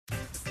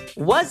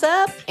What's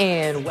up,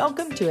 and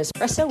welcome to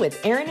Espresso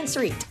with Aaron and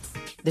Sarit,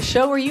 the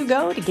show where you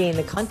go to gain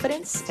the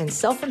confidence and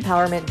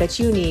self-empowerment that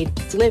you need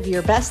to live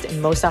your best and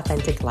most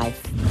authentic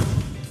life.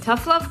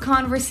 Tough love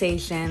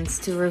conversations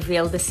to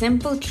reveal the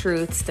simple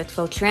truths that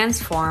will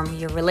transform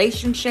your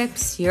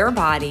relationships, your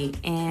body,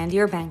 and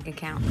your bank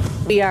account.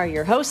 We are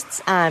your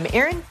hosts. I'm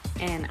Aaron.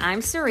 And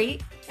I'm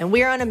Sarit. And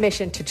we are on a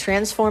mission to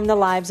transform the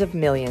lives of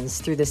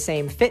millions through the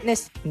same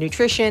fitness,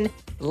 nutrition,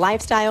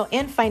 lifestyle,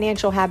 and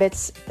financial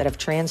habits that have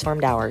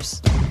transformed ours.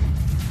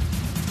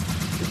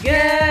 Good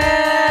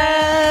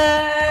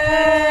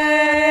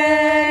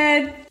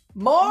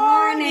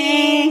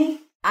morning.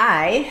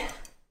 I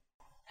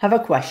have a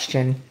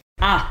question.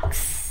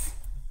 Ox.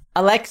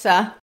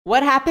 Alexa,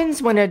 what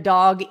happens when a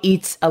dog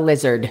eats a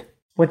lizard?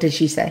 What did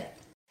she say?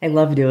 I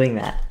love doing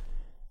that.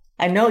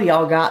 I know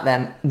y'all got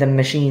the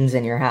machines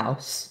in your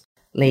house.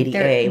 Lady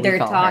A, they're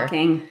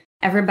talking. Her.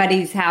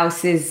 Everybody's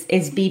house is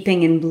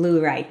beeping in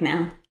blue right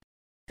now.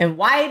 And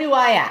why do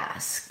I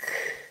ask?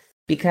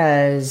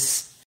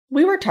 Because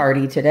we were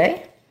tardy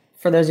today.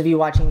 For those of you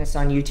watching this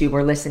on YouTube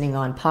or listening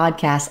on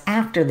podcasts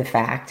after the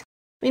fact,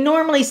 we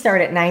normally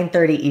start at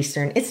 9:30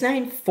 Eastern. It's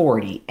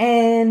 9:40.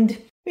 And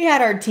we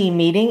had our team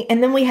meeting,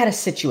 and then we had a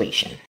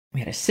situation.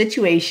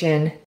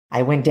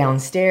 I went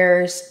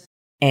downstairs,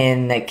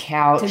 and the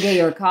couch... To get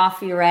your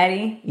coffee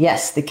ready?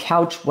 Yes, the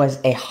couch was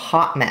a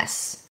hot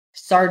mess.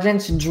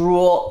 Sergeant's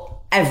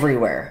drool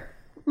everywhere.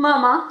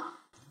 Mama.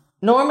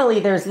 Normally,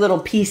 there's little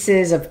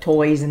pieces of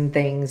toys and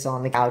things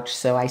on the couch,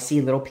 so I see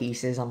little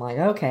pieces. I'm like,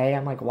 okay.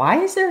 I'm like, why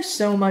is there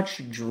so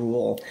much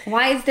drool?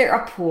 Why is there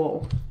a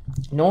pool?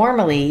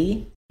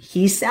 Normally,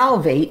 he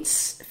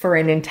salivates for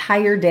an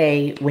entire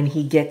day when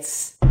he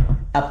gets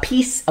a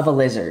piece of a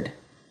lizard.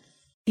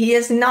 He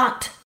has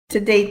not, to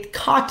date,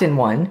 caught in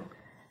one.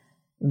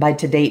 By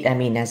to date, I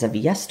mean as of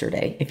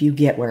yesterday, if you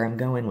get where I'm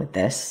going with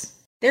this.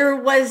 There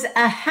was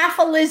a half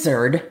a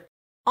lizard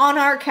on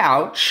our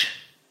couch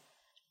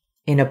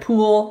in a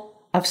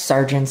pool of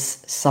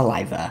Sergeant's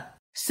saliva.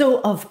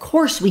 So, of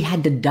course, we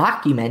had to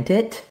document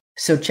it.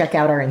 So check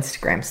out our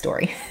Instagram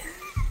story.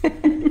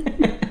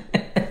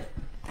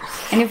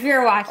 And if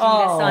you're watching this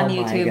on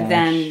YouTube,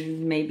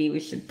 then maybe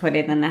we should put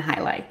it in the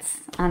highlights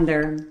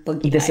under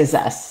Boogie This Bites. is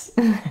us.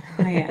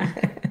 Oh, yeah.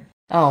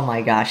 Oh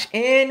my gosh.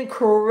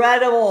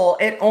 Incredible.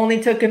 It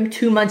only took him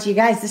 2 months. You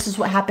guys, this is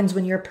what happens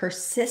when you're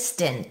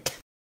persistent,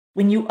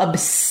 when you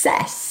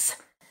obsess,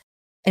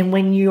 and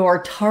when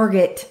your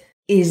target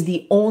is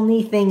the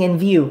only thing in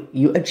view,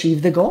 you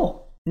achieve the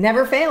goal.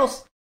 Never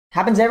fails.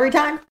 Happens every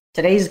time.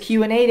 Today's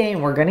Q&A day,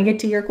 and we're going to get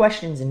to your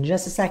questions in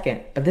just a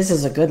second, but this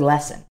is a good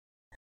lesson.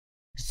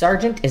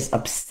 Sergeant is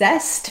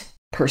obsessed,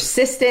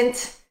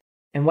 persistent,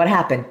 and what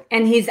happened?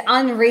 And he's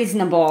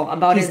unreasonable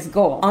about his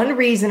goal.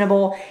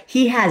 Unreasonable.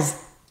 He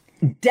has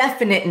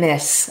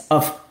definiteness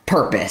of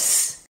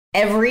purpose.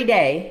 Every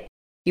day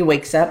he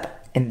wakes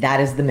up, and that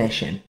is the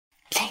mission.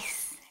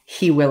 Yes.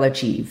 He will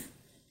achieve.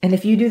 And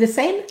if you do the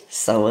same,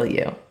 so will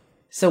you.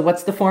 So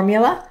what's the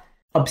formula?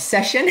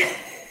 Obsession,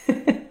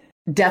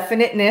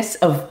 definiteness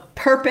of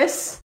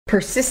purpose,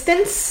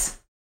 persistence,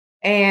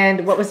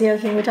 and what was the other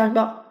thing we talked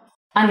about?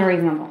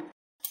 Unreasonable.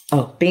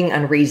 Oh, being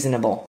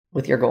unreasonable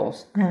with your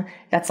goals.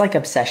 That's like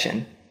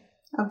obsession.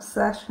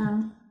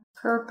 Obsession.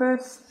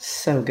 Purpose.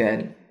 So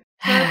good.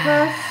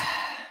 Purpose.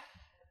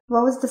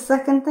 What was the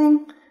second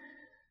thing?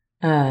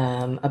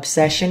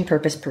 Obsession,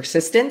 purpose,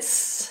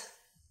 persistence.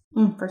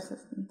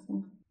 Persistence. Yeah.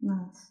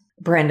 Nice.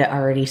 Brenda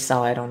already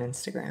saw it on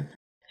Instagram.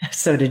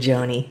 So did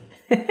Joni.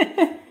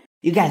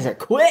 You guys are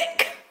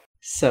quick.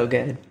 So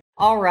good.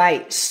 All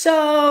right.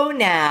 So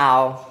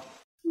now...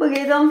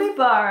 Boogie, don't be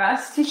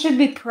embarrassed. You should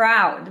be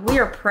proud. We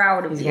are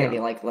proud of you. He's going to be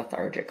like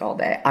lethargic all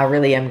day. I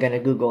really am going to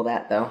Google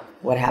that though.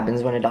 What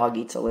happens when a dog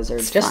eats a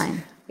lizard? It's Just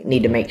fine.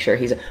 Need to make sure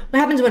what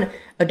happens when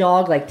a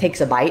dog like takes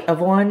a bite of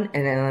one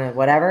and then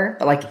whatever,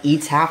 but like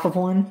eats half of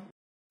one?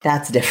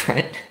 That's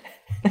different.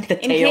 In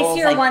case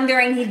you're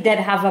wondering, he did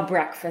have a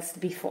breakfast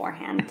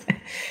beforehand.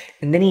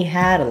 And then he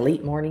had a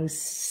late morning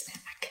snack.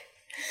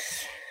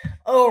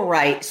 All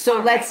right, so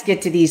let's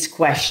get to these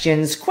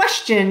questions.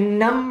 Question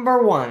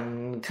number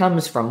 1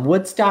 comes from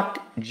Woodstock,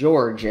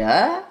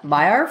 Georgia,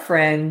 by our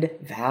friend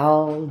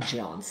Val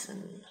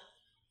Johnson.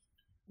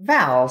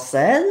 Val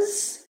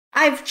says,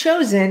 I've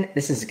chosen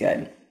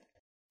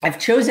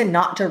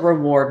not to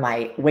reward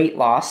my weight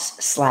loss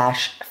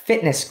 /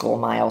 fitness goal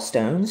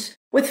milestones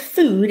with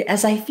food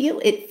as I feel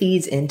it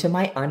feeds into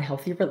my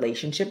unhealthy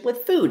relationship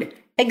with food.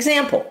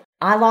 Example,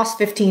 I lost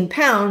 15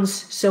 pounds,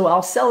 so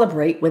I'll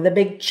celebrate with a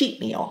big cheat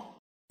meal.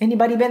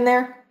 Anybody been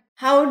there?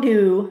 How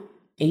do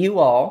you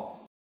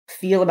all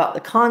feel about the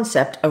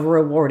concept of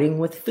rewarding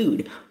with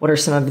food? What are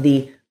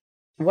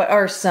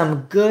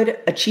some good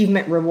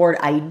achievement reward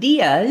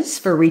ideas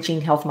for reaching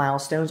health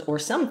milestones or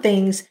some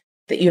things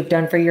that you have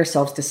done for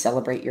yourselves to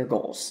celebrate your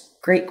goals?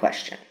 Great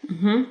question.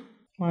 Mm-hmm.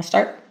 Want to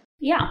start?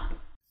 Yeah.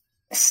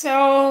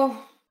 So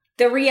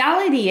the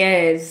reality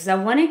is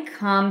that when it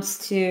comes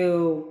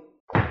to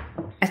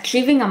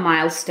achieving a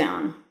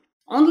milestone,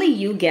 only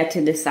you get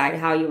to decide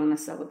how you want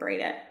to celebrate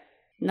it.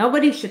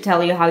 Nobody should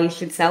tell you how you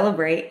should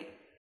celebrate.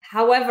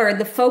 However,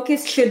 the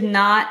focus should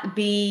not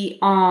be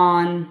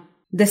on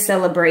the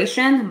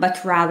celebration, but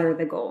rather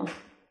the goal.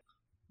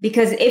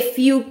 Because if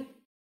you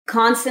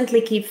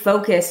constantly keep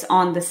focus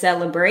on the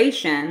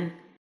celebration,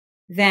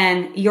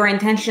 then your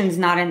intention is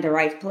not in the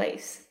right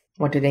place.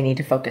 What do they need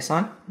to focus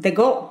on? The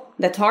goal,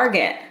 the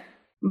target.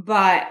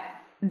 But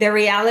the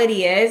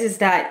reality is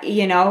that,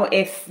 you know,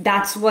 if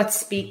that's what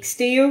speaks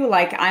to you,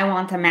 like I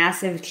want a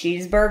massive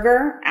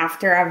cheeseburger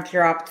after I've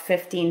dropped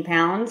 15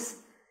 pounds,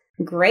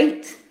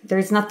 great.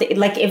 There's nothing,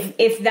 like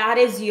if that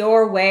is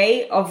your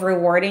way of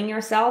rewarding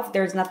yourself,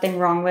 there's nothing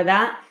wrong with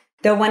that.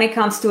 Though when it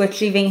comes to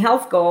achieving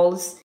health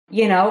goals,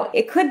 you know,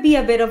 it could be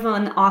a bit of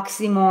an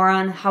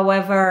oxymoron.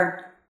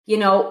 However, you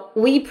know,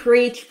 we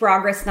preach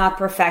progress, not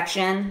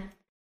perfection.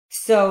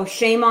 So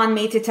shame on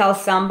me to tell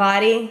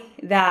somebody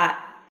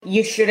that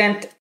you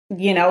shouldn't,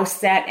 you know,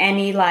 set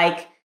any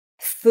like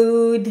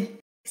food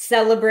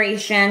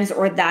celebrations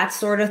or that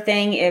sort of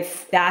thing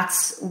if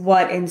that's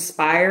what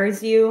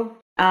inspires you.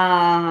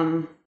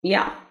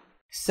 Yeah.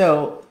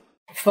 So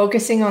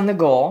focusing on the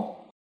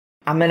goal,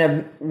 I'm going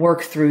to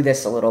work through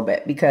this a little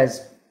bit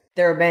because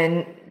there have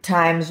been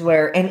times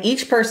where, and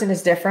each person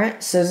is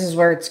different. So this is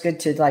where it's good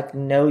to like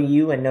know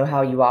you and know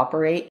how you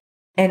operate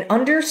and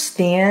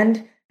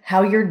understand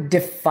how you're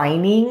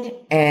defining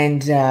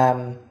and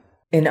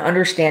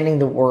understanding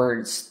the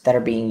words that are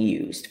being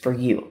used for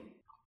you.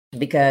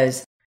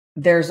 Because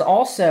there's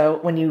also,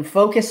 when you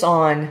focus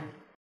on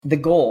the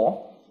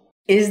goal,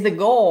 is the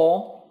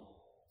goal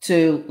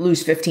to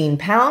lose 15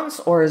 pounds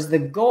or is the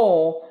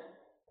goal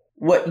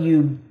what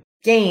you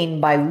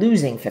gain by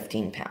losing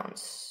 15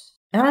 pounds?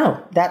 I don't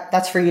know.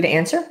 That's for you to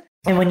answer.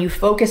 And when you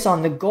focus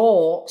on the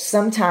goal,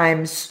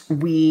 sometimes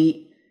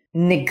we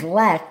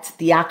neglect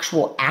the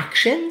actual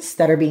actions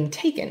that are being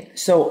taken.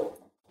 So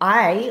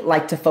I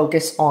like to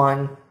focus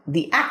on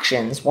the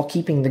actions while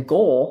keeping the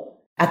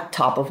goal at the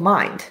top of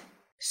mind.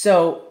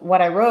 So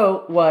what I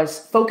wrote was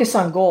focus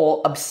on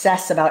goal,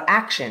 obsess about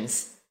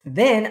actions.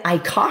 Then I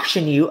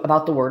caution you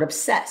about the word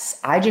obsess.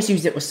 I just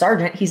used it with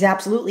Sargent. He's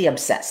absolutely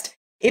obsessed.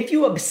 If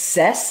you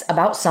obsess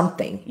about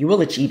something, you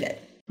will achieve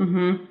it.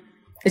 Mm-hmm.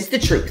 It's the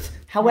truth.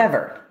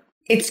 However,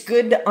 it's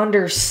good to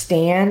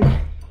understand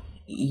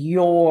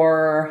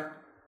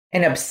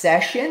an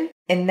obsession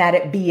and that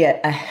it be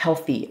a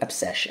healthy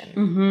obsession.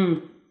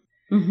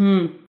 Mm-hmm.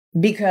 Mm-hmm.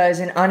 Because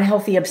an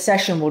unhealthy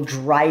obsession will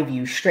drive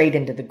you straight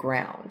into the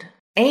ground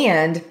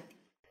and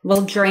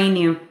will drain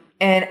you.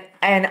 And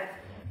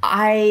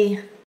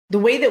the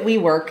way that we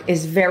work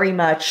is very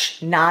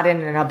much not in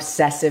an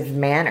obsessive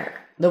manner.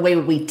 The way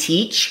we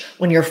teach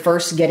when you're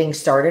first getting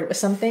started with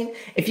something,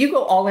 if you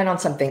go all in on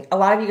something, a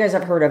lot of you guys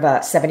have heard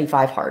of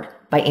 75 Hard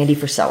by Andy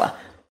Frisella.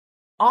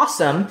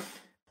 Awesome.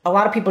 A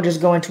lot of people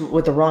just go into it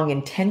with the wrong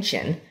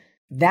intention.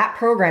 That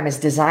program is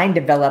designed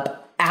to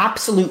develop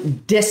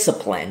absolute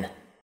discipline,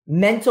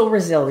 mental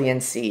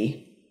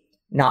resiliency,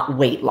 not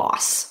weight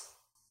loss.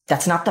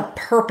 That's not the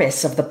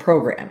purpose of the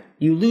program.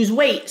 You lose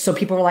weight, so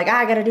people are like,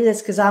 I got to do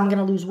this because I'm going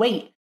to lose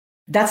weight.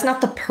 That's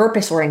not the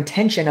purpose or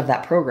intention of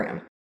that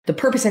program. The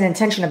purpose and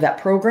intention of that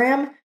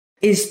program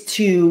is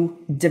to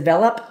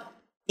develop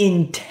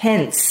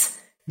intense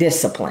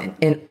discipline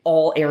in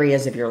all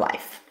areas of your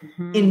life.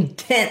 Mm-hmm.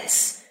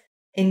 Intense.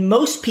 And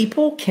most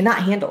people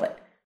cannot handle it.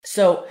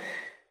 So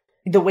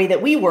the way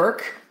that we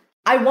work,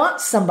 I want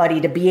somebody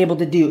to be able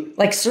to do,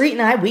 like Sarit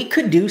and I, we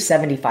could do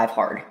 75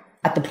 Hard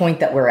at the point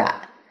that we're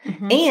at.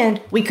 Mm-hmm.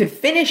 And we could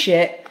finish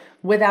it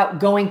without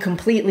going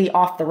completely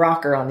off the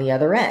rocker on the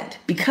other end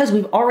because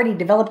we've already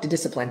developed a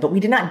discipline, but we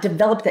did not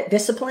develop that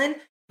discipline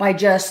by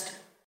just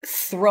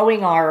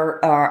throwing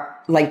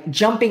like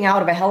jumping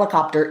out of a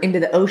helicopter into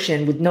the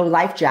ocean with no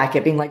life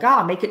jacket being like,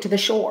 make it to the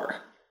shore,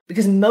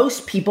 because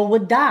most people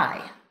would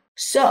die.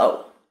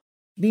 So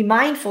be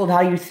mindful of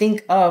how you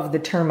think of the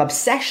term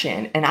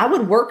obsession, and I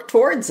would work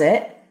towards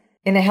it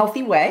in a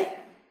healthy way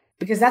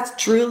because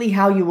that's truly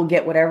how you will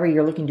get whatever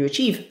you're looking to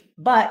achieve.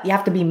 But you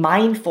have to be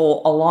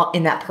mindful along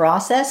in that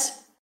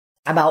process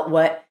about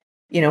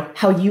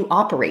how you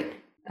operate.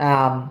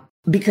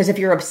 Because if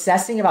you're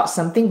obsessing about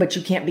something, but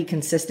you can't be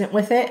consistent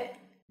with it,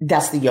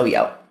 that's the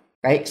yo-yo,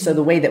 right? Mm-hmm. So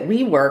the way that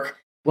we work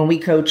when we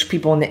coach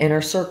people in the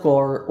inner circle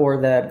or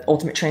the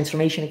Ultimate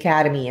Transformation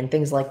Academy and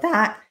things like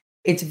that,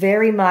 it's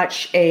very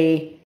much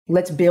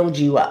let's build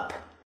you up.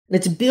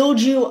 Let's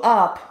build you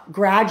up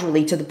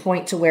gradually to the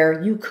point to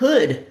where you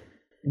could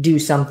do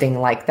something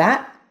like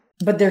that.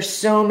 But there's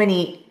so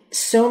many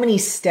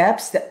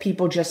steps that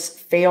people just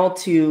fail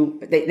to,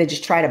 they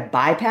just try to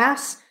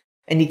bypass,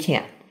 and you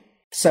can't.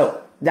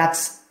 So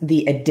that's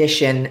the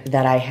addition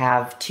that I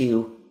have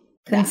to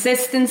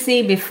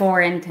consistency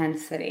before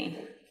intensity.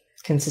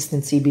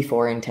 Consistency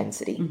before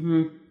intensity.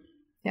 Mm-hmm.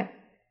 Yeah.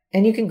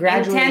 And you can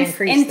gradually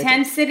increase.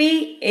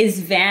 Intensity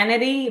is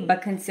vanity,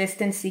 but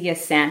consistency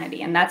is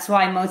sanity. And that's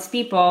why most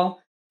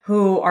people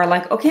who are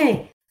like,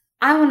 okay,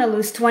 I want to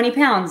lose 20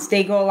 pounds.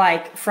 They go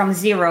like from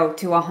 0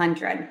 to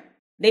 100.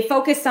 They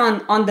focus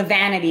on the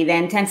vanity, the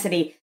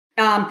intensity.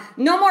 No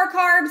more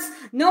carbs,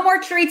 no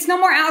more treats, no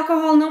more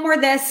alcohol, no more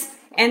this.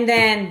 And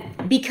then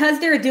because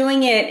they're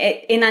doing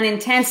it in an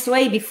intense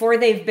way before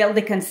they've built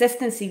the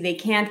consistency, they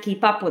can't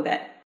keep up with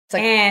it.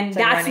 And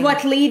that's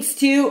what leads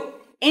to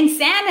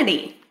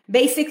insanity.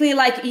 Basically,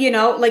 like, you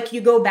know, like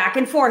you go back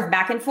and forth,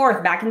 back and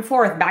forth, back and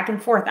forth, back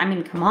and forth. I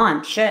mean, come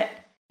on, shit.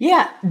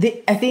 Yeah,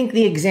 I think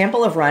the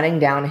example of running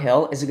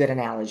downhill is a good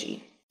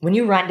analogy. When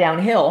you run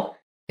downhill,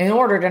 in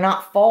order to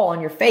not fall on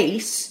your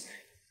face,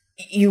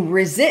 you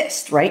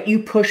resist, right? You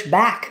push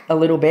back a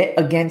little bit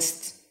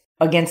against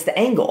the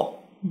angle.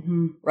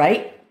 Mm-hmm.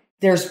 Right?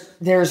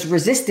 There's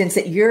resistance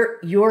that you're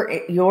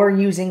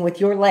using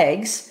with your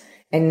legs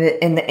and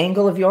the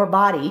angle of your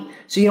body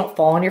so you don't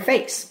fall on your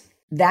face.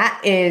 That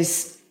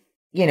is,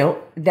 you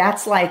know,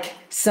 that's like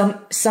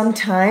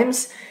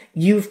sometimes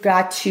you've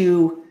got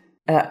to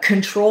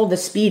control the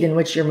speed in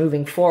which you're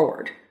moving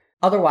forward.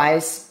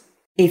 Otherwise,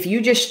 if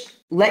you just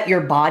let your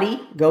body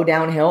go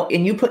downhill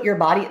and you put your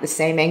body at the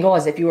same angle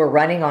as if you were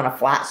running on a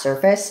flat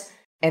surface,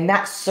 and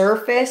that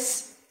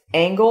surface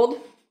angled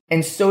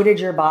and so did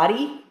your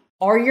body,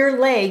 are your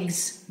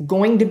legs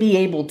going to be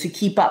able to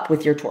keep up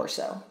with your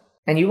torso?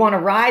 And you want to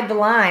ride the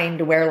line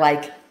to where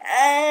like,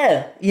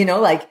 you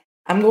know, like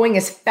I'm going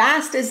as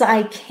fast as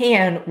I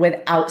can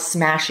without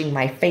smashing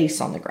my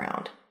face on the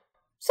ground.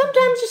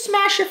 Sometimes you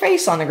smash your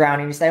face on the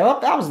ground and you say,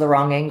 oh, that was the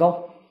wrong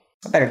angle.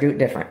 I better do it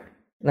different.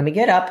 Let me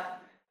get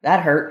up.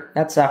 That hurt.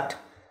 That sucked.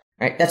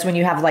 Right? That's when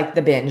you have like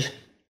the binge.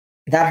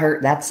 That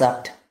hurt. That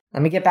sucked.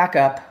 Let me get back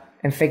up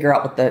and figure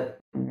out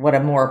what a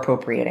more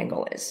appropriate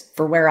angle is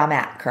for where I'm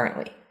at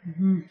currently.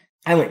 Mm-hmm.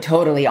 I went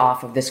totally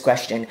off of this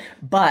question,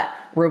 but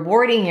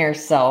rewarding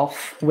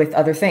yourself with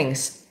other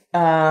things.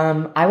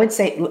 I would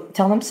say,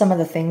 tell them some of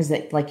the things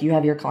that like you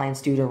have your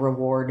clients do to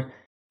reward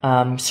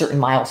certain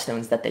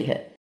milestones that they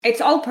hit.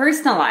 It's all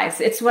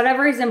personalized. It's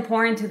whatever is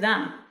important to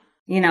them.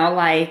 You know,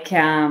 like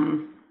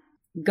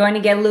going to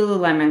get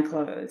Lululemon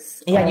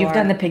clothes. Yeah, you've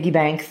done the piggy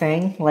bank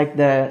thing, like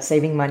the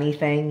saving money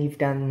thing. You've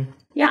done...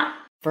 Yeah.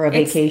 For a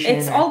vacation.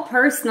 It's all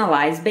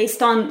personalized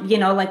based on, you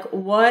know, like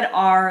what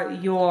are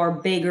your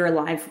bigger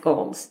life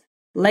goals?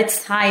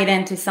 Let's tie it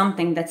into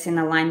something that's in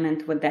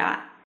alignment with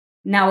that.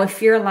 Now,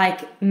 if you're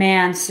like,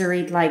 man,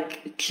 Sarit,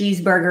 like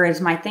cheeseburger is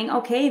my thing.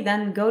 Okay,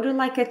 then go to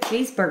like a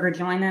cheeseburger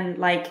joint and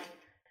like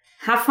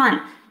have fun.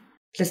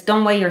 Just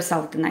don't weigh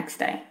yourself the next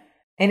day.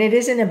 And it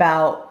isn't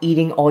about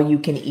eating all you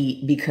can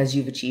eat because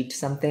you've achieved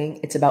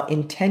something. It's about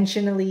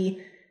intentionally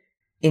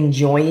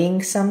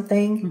enjoying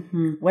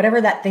something,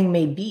 whatever that thing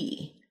may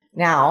be.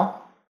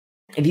 Now,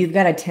 if you've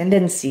got a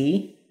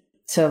tendency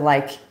to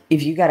like,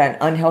 if you got an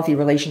unhealthy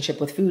relationship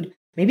with food,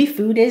 maybe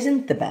food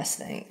isn't the best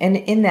thing. And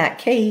in that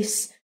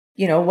case,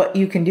 you know, what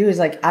you can do is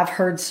like, I've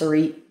heard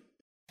Sarit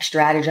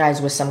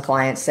strategize with some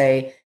clients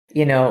say,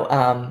 you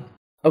know,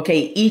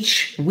 okay,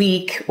 each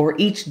week or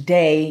each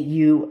day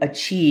you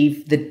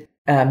achieve the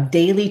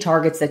daily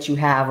targets that you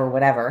have or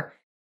whatever,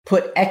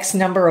 put X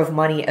number of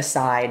money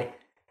aside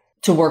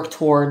to work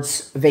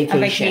towards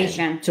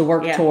vacation. To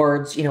work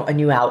towards, you know, a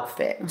new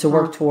outfit, to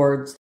work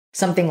towards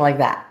something like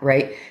that,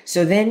 right?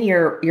 So then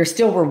you're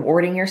still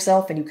rewarding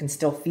yourself and you can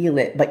still feel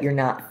it, but you're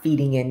not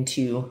feeding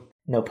into,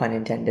 no pun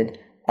intended,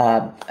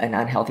 an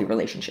unhealthy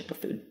relationship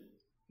with food.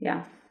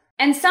 Yeah.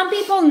 And some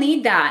people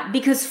need that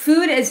because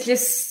food is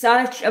just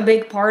such a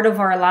big part of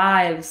our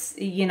lives,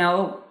 you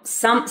know,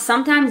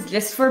 sometimes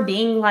just for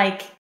being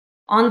like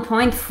on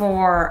point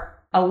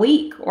for a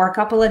week or a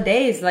couple of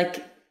days,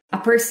 like a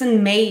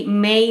person may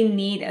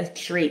need a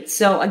treat.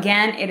 So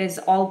again, it is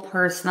all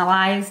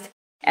personalized.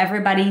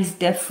 Everybody's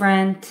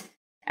different.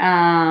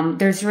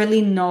 There's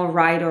really no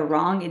right or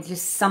wrong. It's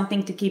just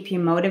something to keep you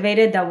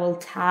motivated that will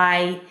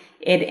tie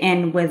it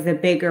in with the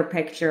bigger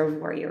picture of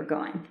where you're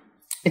going.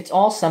 It's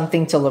all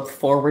something to look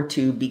forward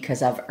to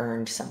because I've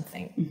earned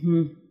something.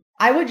 Mm-hmm.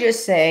 I would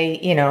just say,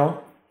 you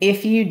know,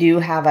 if you do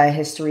have a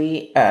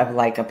history of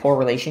like a poor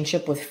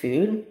relationship with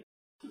food,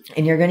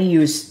 and you're going to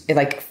use,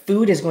 like,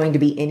 food is going to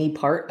be any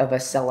part of a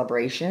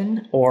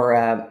celebration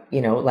or,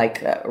 you know,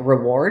 like a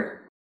reward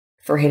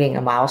for hitting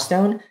a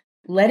milestone,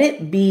 let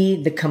it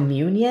be the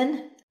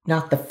communion,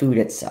 not the food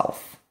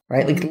itself,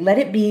 right? Mm-hmm. Like, let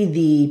it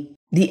be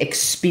the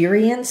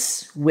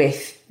experience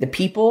with the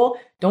people.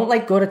 Don't,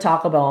 like, go to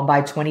Taco Bell and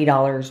buy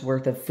 $20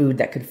 worth of food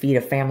that could feed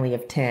a family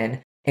of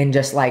 10 and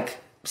just,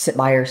 like, sit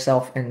by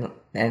yourself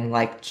and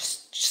like,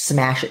 just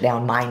smash it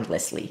down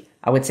mindlessly.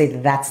 I would say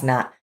that's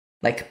not,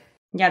 like...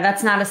 Yeah,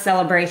 that's not a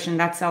celebration.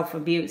 That's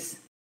self-abuse.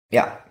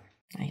 Yeah.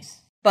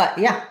 Nice. But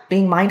yeah,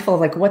 being mindful of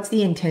like, what's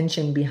the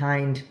intention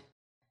behind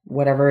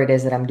whatever it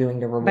is that I'm doing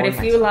to reward myself.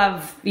 But if you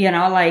love, you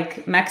know,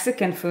 like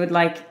Mexican food,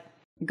 like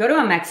go to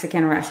a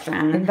Mexican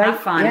restaurant and have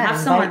fun. Have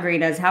some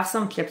margaritas, have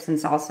some chips and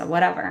salsa,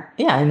 whatever.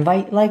 Yeah,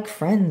 invite like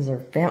friends or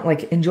family,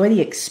 like enjoy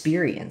the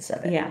experience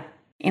of it. Yeah.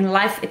 In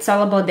life, it's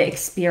all about the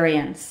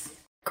experience.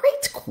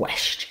 Great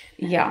question.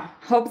 Yeah.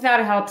 Hope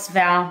that helps,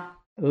 Val.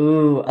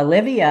 Ooh,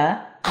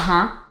 Olivia.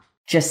 Uh-huh.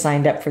 Just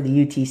signed up for the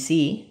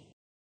UTC.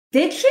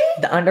 Did she?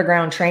 The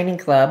Underground Training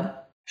Club.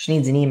 She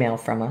needs an email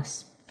from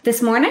us.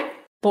 This morning?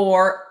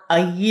 For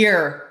a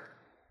year.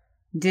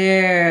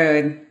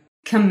 Dude.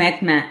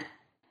 Commitment.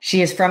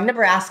 She is from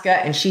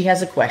Nebraska and she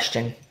has a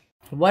question.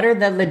 What are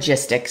the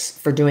logistics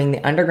for doing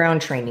the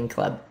Underground Training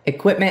Club?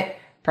 Equipment,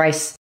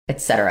 price,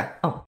 etc.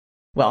 Oh,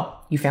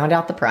 well, you found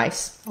out the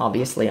price,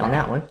 obviously, on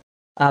that one.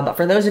 But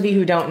for those of you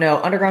who don't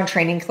know, Underground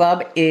Training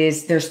Club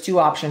there's two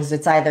options.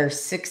 It's either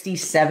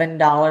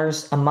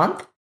 $67 a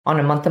month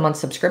on a month-to-month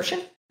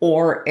subscription,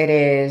 or it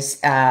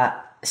is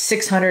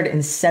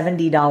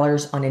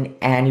 $670 on an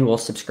annual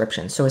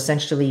subscription. So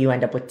essentially you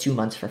end up with 2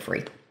 months for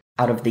free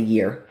out of the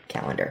year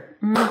calendar.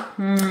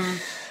 Mm-hmm.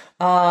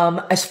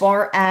 As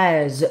far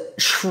as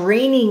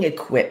training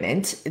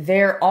equipment,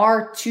 there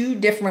are two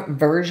different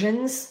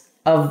versions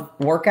of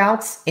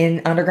workouts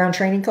in Underground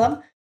Training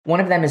Club. One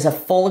of them is a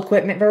full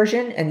equipment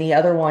version and the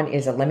other one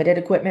is a limited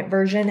equipment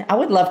version. I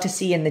would love to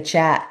see in the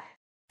chat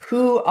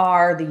who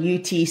are the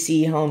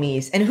UTC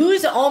homies and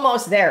who's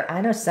almost there. I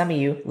know some of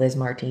you, Liz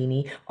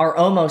Martini, are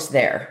almost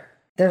there.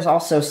 There's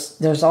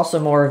also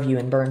more of you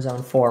in Burn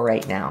Zone 4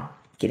 right now,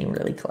 getting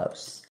really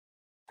close.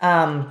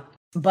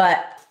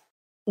 But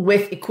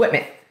with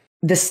equipment,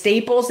 the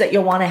staples that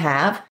you'll want to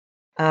have,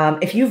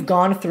 if you've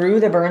gone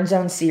through the Burn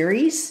Zone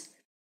series,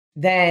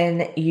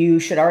 then you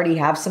should already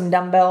have some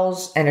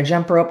dumbbells and a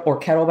jump rope or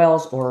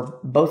kettlebells or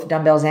both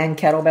dumbbells and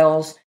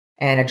kettlebells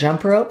and a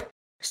jump rope.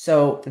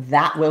 So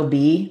that will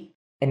be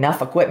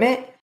enough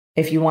equipment.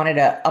 If you wanted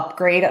to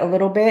upgrade a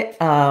little bit,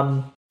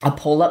 a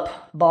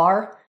pull-up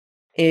bar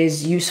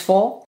is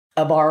useful.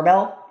 A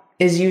barbell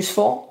is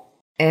useful.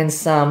 And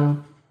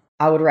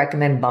I would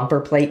recommend bumper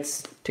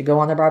plates to go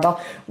on the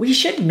barbell. We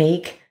should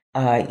make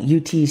a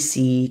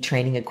UTC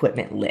training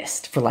equipment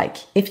list for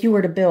if you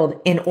were to build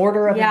in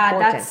order of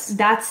importance.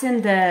 That's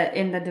in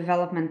the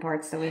development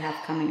parts that we have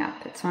coming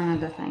up. It's one of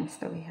the things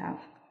that we have.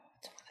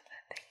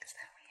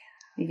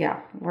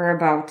 Yeah, we're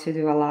about to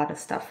do a lot of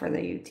stuff for the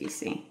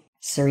UTC.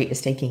 Sari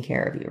is taking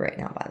care of you right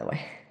now, by the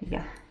way.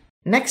 Yeah.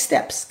 Next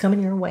steps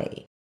coming your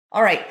way.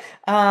 All right.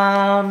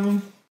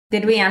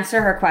 Did we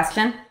answer her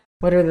question?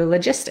 What are the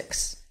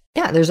logistics?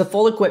 Yeah, there's a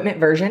full equipment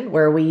version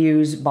where we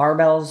use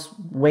barbells,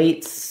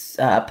 weights,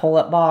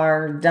 pull-up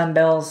bar,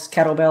 dumbbells,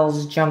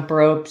 kettlebells, jump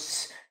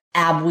ropes,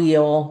 ab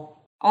wheel.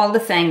 All the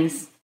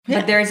things.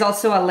 Yeah. But there's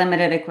also a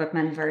limited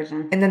equipment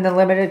version. And then the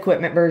limited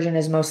equipment version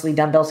is mostly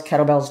dumbbells,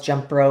 kettlebells,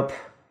 jump rope.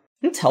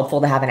 It's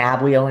helpful to have an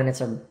ab wheel, and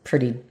it's a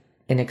pretty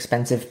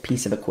inexpensive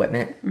piece of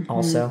equipment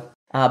also.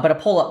 But a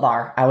pull-up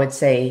bar, I would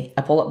say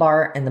a pull-up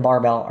bar and the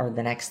barbell are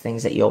the next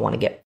things that you'll want to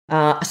get.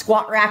 A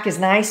squat rack is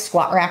nice.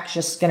 Squat rack's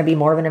just going to be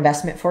more of an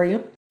investment for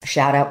you.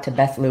 Shout out to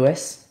Beth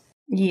Lewis.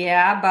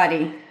 Yeah,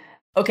 buddy.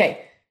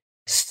 Okay.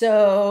 So,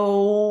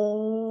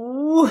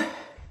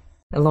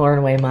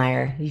 Lauren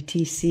Waymeyer,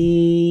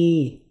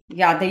 UTC.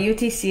 Yeah, the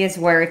UTC is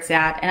where it's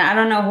at. And I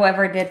don't know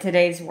whoever did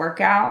today's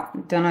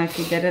workout. Don't know if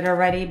you did it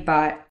already,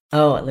 but...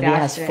 Oh, Olivia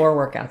has 4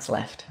 workouts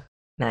left.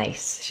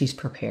 Nice. She's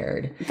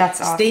prepared. That's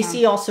awesome.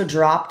 Stacy also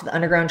dropped the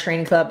Underground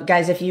Training Club.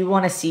 Guys, if you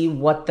want to see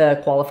what the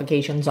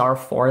qualifications are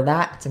for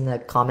that, it's in the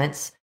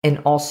comments and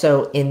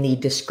also in the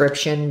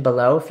description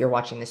below if you're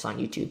watching this on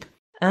YouTube.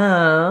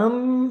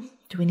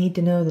 Do we need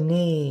to know the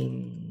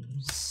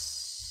names?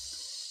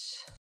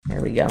 There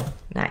we go.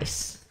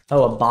 Nice.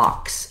 Oh, a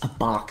box. A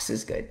box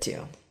is good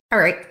too. All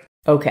right.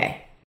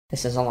 Okay.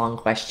 This is a long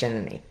question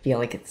and I feel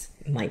like it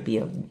might be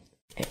a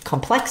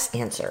complex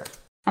answer.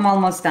 I'm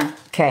almost done.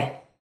 Okay.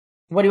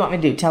 What do you want me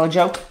to do? Tell a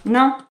joke?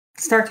 No.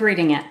 Start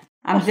reading it.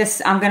 I'm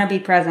going to be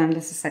present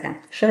just a second.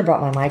 Should have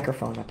brought my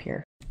microphone up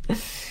here.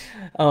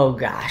 Oh,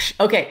 gosh.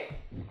 Okay.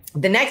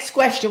 The next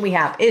question we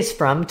have is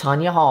from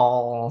Tanya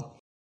Hall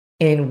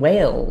in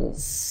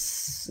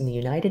Wales, in the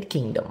United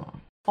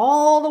Kingdom.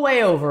 All the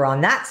way over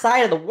on that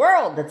side of the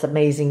world. That's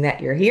amazing that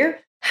you're here.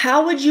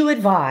 How would you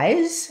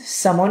advise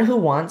someone who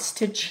wants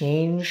to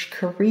change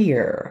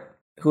career,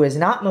 who is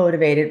not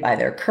motivated by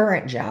their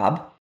current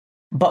job,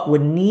 but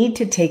would need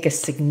to take a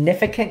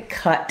significant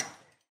cut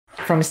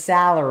from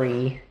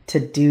salary to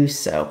do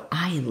so?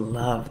 I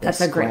love this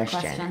That's a great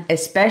question.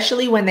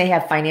 Especially when they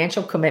have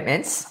financial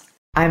commitments.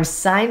 I'm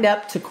signed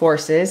up to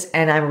courses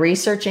and I'm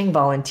researching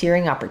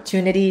volunteering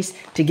opportunities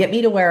to get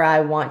me to where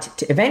I want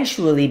to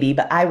eventually be,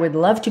 but I would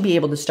love to be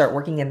able to start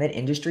working in that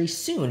industry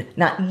soon,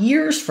 not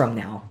years from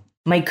now.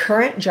 My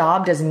current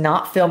job does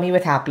not fill me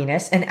with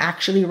happiness and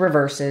actually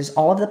reverses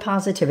all of the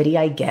positivity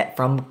I get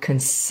from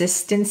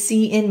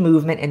consistency in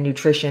movement and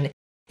nutrition.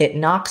 It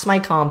knocks my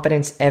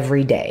confidence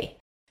every day.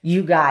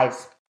 You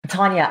guys,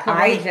 Tanya,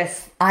 I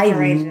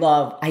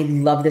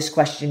love this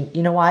question.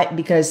 You know why?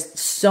 Because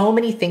so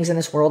many things in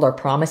this world are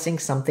promising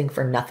something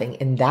for nothing.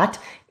 And that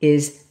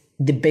is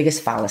the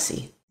biggest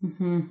fallacy.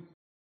 Mm-hmm.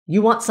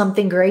 You want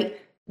something great?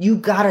 You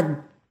gotta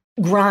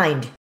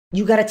grind.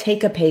 You gotta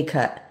take a pay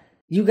cut.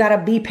 You got to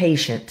be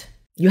patient.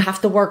 You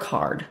have to work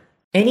hard.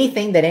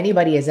 Anything that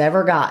anybody has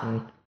ever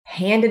gotten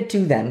handed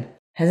to them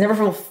has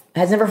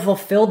never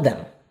fulfilled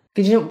them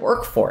because you didn't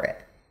work for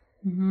it.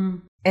 Mm-hmm.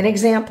 An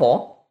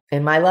example,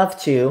 and my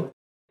love to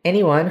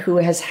anyone who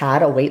has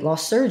had a weight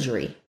loss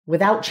surgery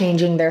without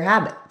changing their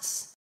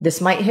habits.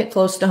 This might hit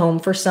close to home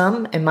for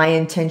some, and my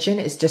intention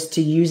is just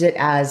to use it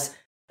as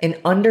an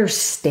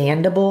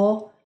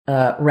understandable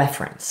a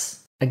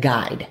reference, a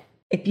guide.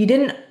 If you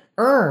didn't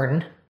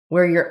earn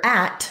where you're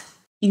at,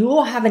 you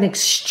will have an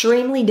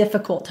extremely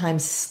difficult time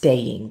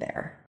staying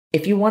there.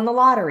 If you won the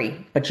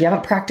lottery, but you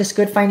haven't practiced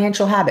good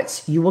financial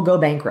habits, you will go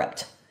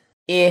bankrupt.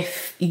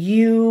 If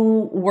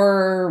you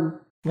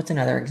were, what's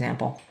another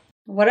example?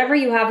 Whatever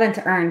you haven't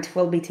earned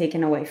will be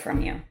taken away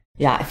from you.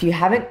 Yeah, if you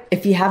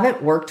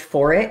haven't worked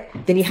for it,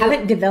 then you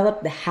haven't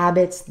developed the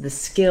habits, the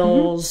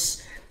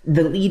skills,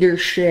 the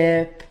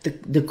leadership,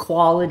 the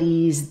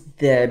qualities,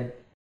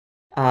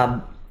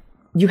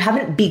 you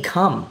haven't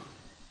become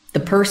the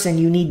person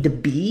you need to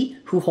be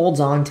who holds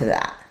on to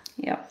that.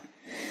 Yep.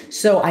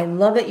 So I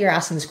love that you're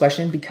asking this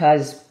question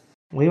because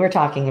we were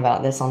talking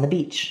about this on the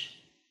beach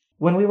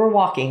when we were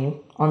walking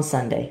on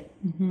Sunday.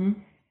 Mm-hmm.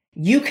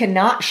 You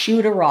cannot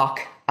shoot a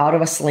rock out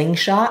of a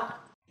slingshot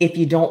if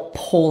you don't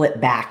pull it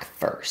back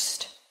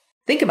first.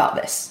 Think about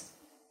this.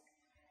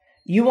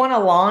 You want to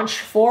launch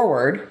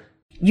forward,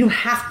 you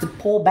have to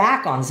pull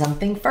back on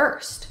something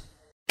first.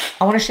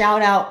 I want to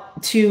shout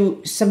out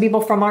to some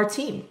people from our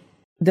team.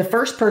 The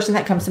first person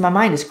that comes to my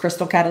mind is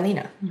Crystal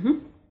Catalina. Mm-hmm.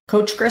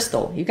 Coach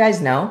Crystal, you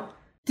guys know.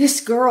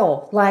 This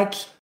girl,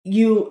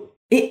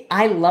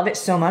 I love it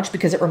so much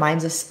because it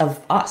reminds us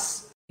of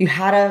us. You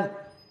had a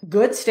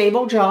good,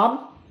 stable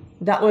job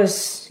that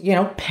was,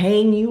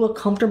 paying you a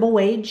comfortable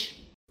wage,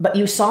 but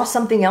you saw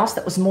something else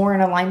that was more in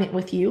alignment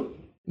with you.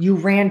 You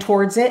ran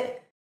towards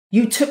it.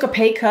 You took a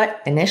pay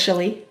cut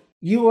initially.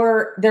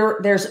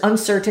 There's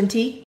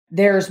uncertainty.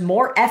 There's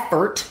more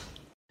effort,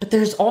 but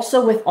there's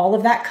also, with all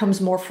of that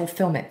comes more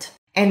fulfillment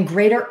and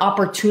greater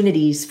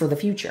opportunities for the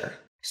future.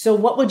 So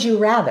what would you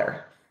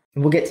rather?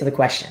 And we'll get to the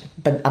question,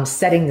 but I'm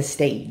setting the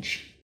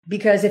stage.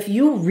 Because if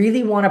you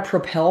really want to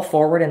propel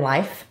forward in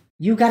life,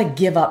 you got to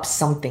give up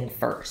something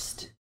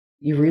first.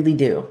 You really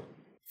do.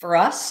 For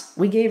us,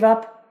 we gave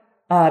up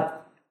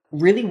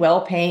really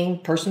well-paying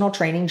personal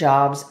training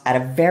jobs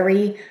at a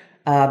very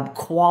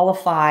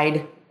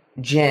qualified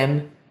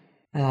gym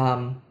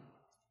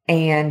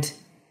and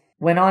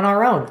went on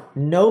our own.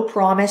 No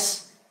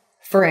promise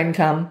for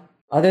income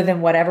other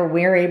than whatever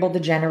we're able to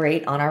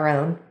generate on our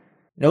own.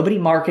 Nobody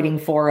marketing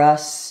for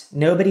us.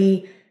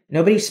 Nobody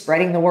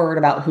spreading the word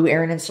about who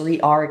Aaron and Sarit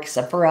are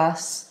except for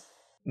us.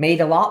 Made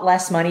a lot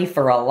less money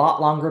for a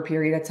lot longer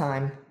period of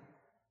time.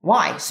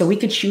 Why? So we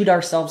could shoot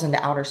ourselves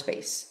into outer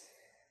space.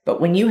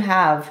 But when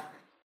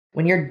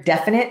you're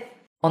definite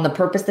on the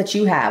purpose that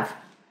you have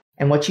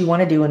and what you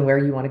want to do and where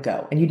you want to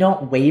go, and you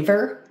don't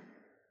waver,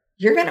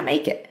 you're going to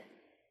make it.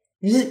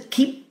 You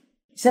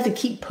just have to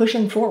keep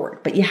pushing forward,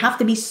 but you have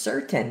to be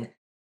certain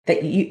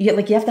that you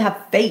have to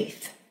have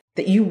faith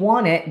that you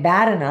want it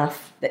bad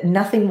enough that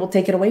nothing will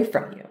take it away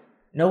from you.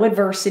 No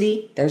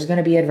adversity, there's going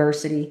to be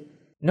adversity.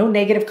 No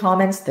negative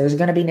comments, there's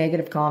going to be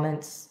negative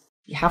comments.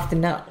 You have to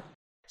know.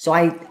 So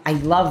I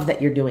love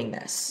that you're doing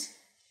this.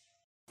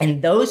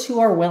 And those who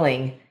are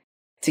willing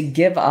to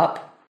give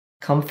up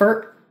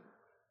comfort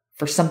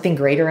for something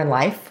greater in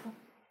life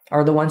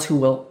are the ones who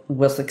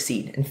will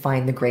succeed and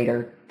find the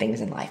greater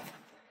things in life.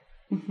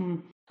 Mm-hmm.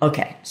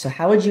 Okay, so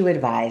how would you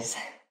advise?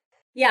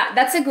 Yeah,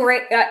 that's a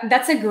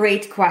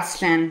great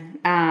question,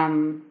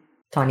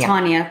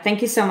 Tanya.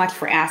 Thank you so much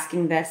for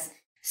asking this.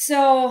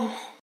 So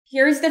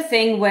here's the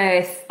thing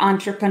with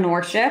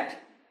entrepreneurship.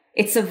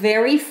 It's a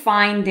very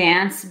fine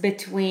dance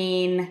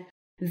between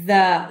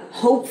the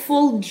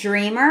hopeful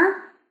dreamer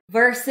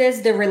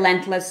versus the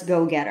relentless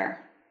go-getter.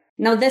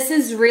 Now, this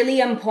is really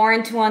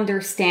important to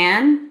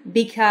understand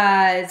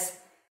because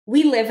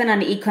we live in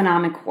an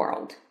economic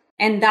world.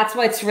 And that's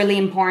why it's really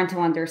important to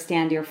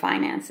understand your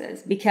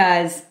finances,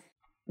 because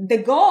the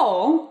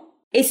goal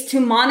is to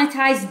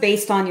monetize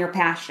based on your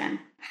passion.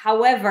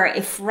 However,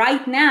 if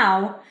right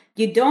now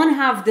you don't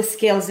have the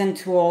skills and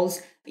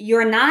tools,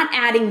 you're not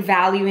adding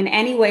value in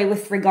any way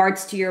with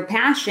regards to your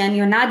passion,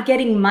 you're not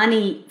getting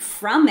money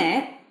from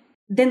it,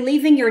 then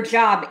leaving your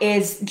job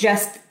it's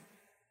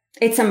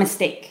a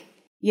mistake.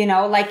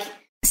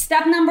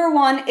 Step number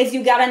 1 is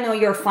you got to know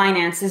your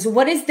finances.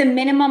 What is the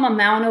minimum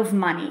amount of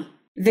money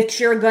that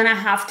you're going to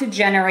have to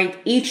generate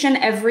each and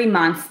every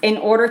month in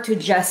order to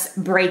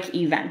just break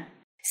even?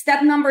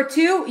 Step number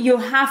 2, you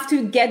have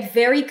to get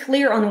very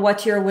clear on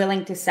what you're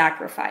willing to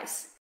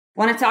sacrifice.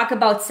 Want to talk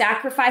about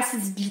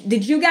sacrifices?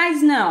 Did you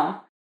guys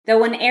know that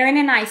when Aaron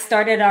and I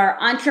started our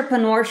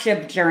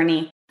entrepreneurship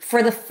journey,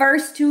 for the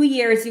first 2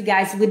 years, you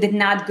guys, we did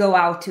not go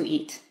out to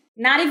eat.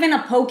 Not even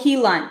a poke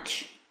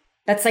lunch.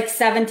 That's like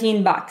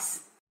 $17.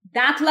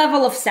 That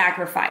level of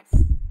sacrifice.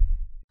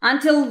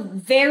 Until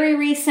very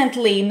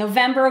recently,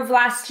 November of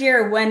last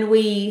year, when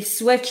we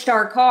switched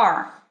our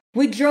car,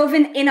 we drove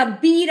in a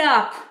beat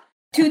up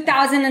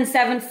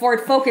 2007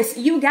 Ford Focus.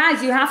 You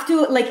guys, you have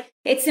to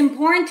it's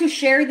important to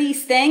share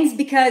these things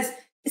because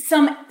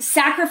some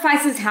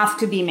sacrifices have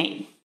to be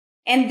made.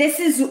 And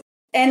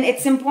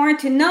it's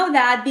important to know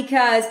that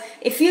because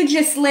if you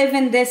just live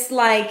in this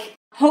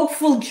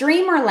hopeful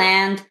dreamer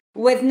land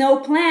with no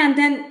plan,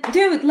 then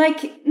dude,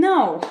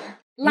 no.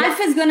 Life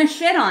is going to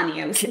shit on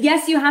you.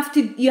 Yes, you have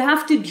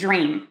to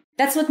dream.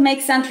 That's what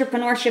makes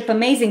entrepreneurship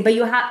amazing. But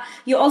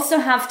you also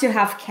have to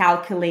have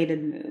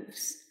calculated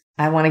moves.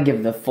 I want to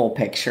give the full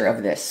picture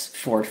of this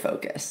Ford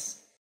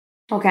Focus.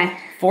 Okay.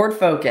 Ford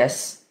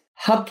Focus,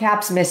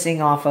 hubcaps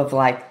missing off of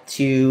like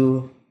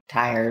 2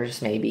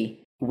 tires,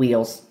 maybe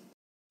wheels,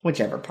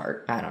 whichever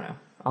part, I don't know,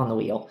 on the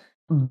wheel.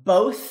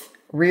 Both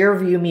rear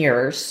view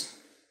mirrors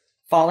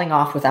falling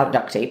off without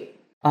duct tape.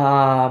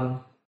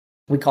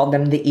 We called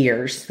them the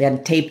ears. We had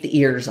to tape the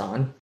ears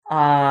on.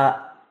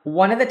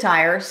 One of the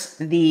tires,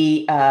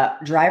 the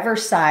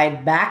driver's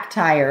side back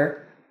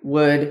tire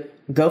would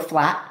go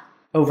flat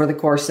over the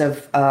course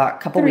of a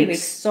couple weeks.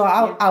 So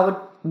I would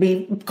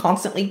be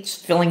constantly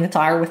filling the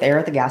tire with air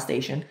at the gas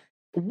station.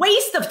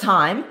 Waste of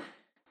time.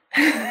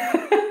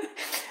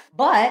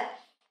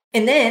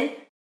 And then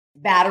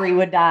battery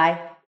would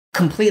die,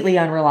 completely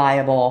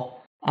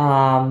unreliable.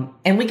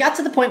 And we got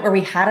to the point where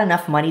we had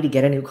enough money to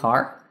get a new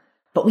car,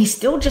 but we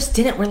still just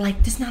didn't. We're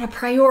like, this is not a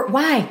priority.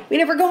 Why? We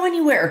never go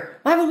anywhere.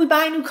 Why would we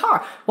buy a new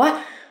car? What?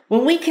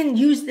 When we can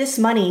use this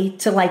money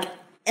to like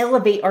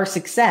elevate our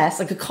success,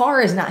 like a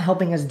car is not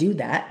helping us do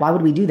that. Why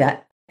would we do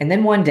that? And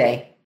then one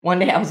day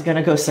I was going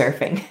to go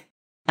surfing.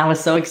 I was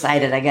so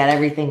excited. I got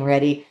everything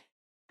ready.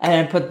 And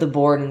I put the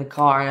board in the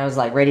car and I was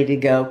like ready to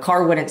go.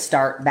 Car wouldn't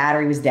start.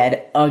 Battery was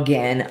dead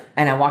again.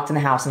 And I walked in the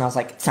house and I was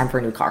like, it's time for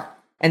a new car.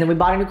 And then we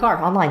bought a new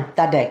car online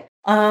that day.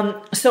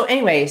 So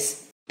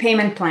anyways.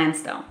 Payment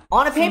plans though.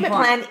 On a payment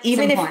plan,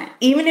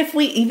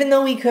 even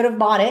though we could have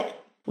bought it.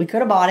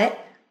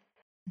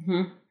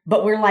 Mm-hmm.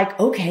 But we're like,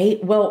 okay,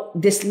 well,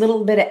 this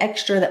little bit of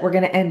extra that we're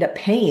going to end up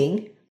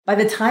paying, by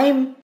the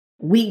time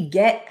we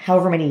get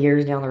however many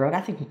years down the road,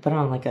 I think we put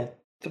on like a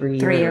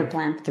 3-year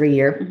plan. 3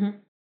 year. Mm-hmm.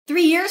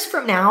 3 years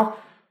from now,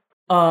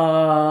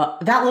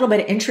 that little bit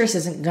of interest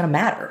isn't going to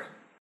matter.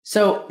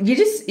 So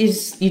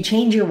you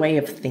change your way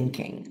of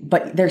thinking,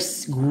 but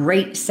there's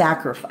great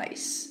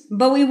sacrifice.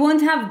 But we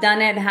wouldn't have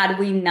done it had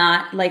we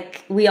not,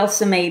 like, we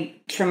also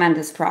made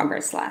tremendous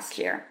progress last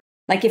year.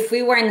 Like if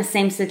we were in the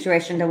same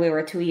situation that we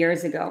were 2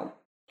 years ago,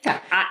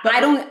 yeah,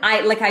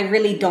 I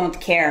really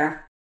don't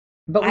care.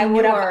 But I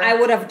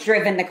would have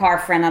driven the car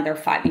for another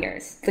 5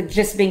 years. Like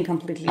just being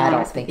completely honest. I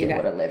don't think it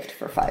would have lived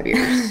for 5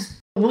 years.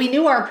 We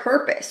knew our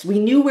purpose. We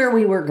knew where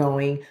we were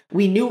going.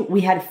 We knew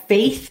we had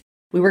faith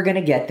we were going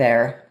to get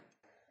there.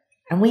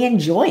 And we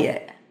enjoy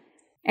it.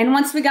 And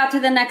once we got to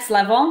the next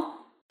level,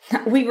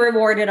 we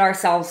rewarded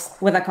ourselves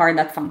with a car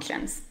that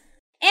functions.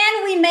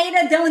 And we made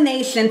a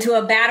donation to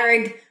a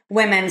battered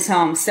women's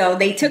home. So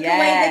they took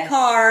away the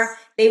car.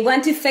 They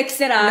went to fix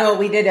it up. No,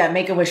 we did a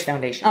Make-A-Wish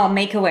Foundation. Oh,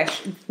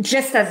 Make-A-Wish.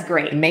 Just as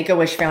great.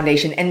 Make-A-Wish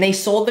Foundation. And they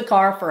sold the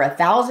car for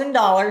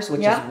 $1,000,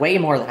 which is way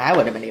more than I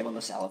would have been able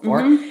to sell it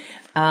for.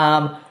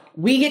 Mm-hmm.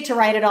 We get to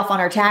write it off on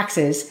our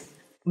taxes.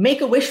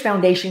 Make-A-Wish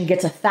Foundation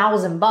gets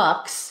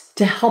 $1,000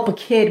 to help a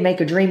kid make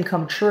a dream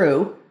come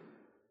true.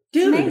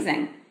 Dude.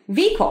 Amazing.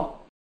 Vehicle.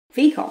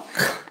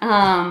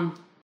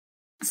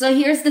 So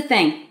here's the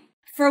thing.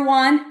 For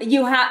one,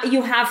 you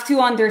have to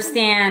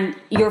understand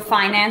your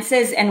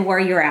finances and where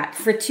you're at.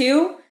 For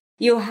two,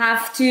 you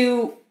have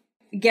to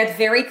get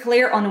very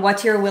clear on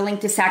what you're willing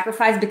to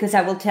sacrifice, because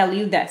I will tell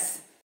you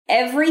this.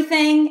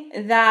 Everything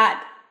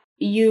that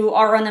you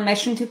are on a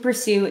mission to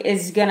pursue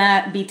is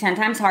gonna be 10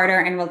 times harder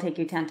and will take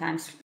you 10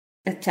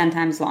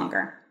 times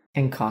longer.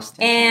 And cost.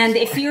 And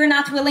if you're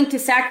not willing to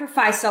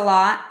sacrifice a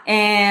lot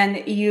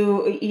and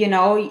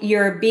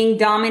you're being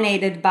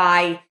dominated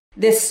by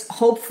this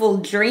hopeful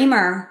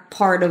dreamer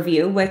part of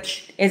you,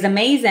 which is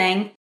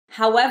amazing.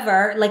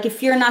 However, like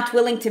if you're not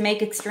willing to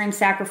make extreme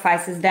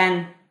sacrifices,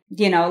 then,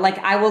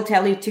 I will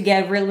tell you to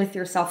get real with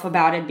yourself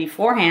about it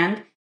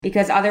beforehand,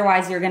 because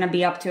otherwise you're going to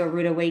be up to a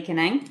rude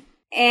awakening.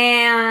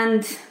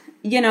 And,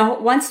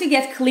 once you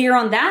get clear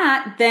on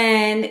that,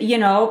 then,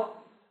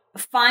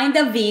 find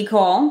a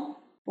vehicle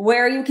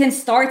where you can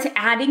start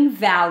adding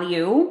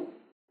value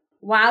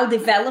while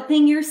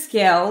developing your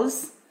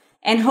skills,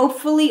 and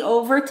hopefully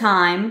over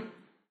time,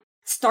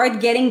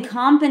 start getting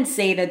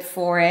compensated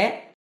for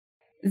it.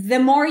 The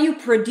more you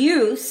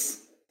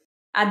produce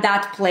at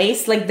that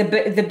place, like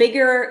the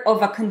bigger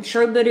of a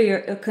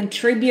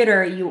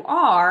contributor you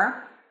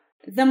are,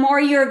 the more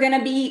you're going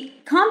to be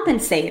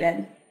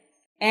compensated.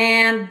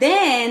 And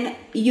then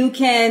you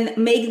can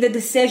make the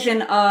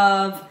decision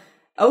of,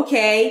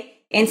 okay,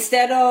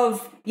 instead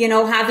of,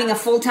 having a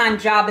full-time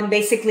job and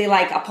basically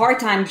like a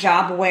part-time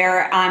job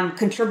where I'm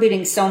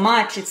contributing so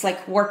much, it's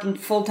like working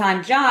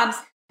full-time jobs.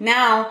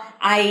 Now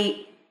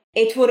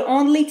it would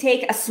only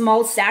take a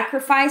small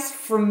sacrifice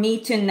for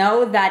me to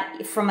know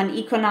that from an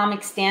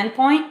economic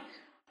standpoint,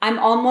 I'm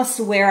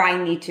almost where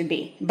I need to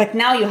be. But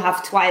now you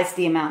have twice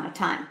the amount of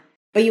time.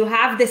 But you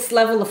have this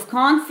level of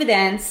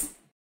confidence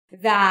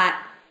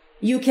that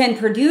you can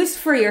produce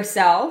for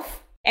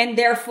yourself, and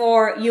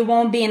therefore you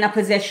won't be in a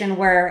position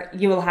where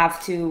you will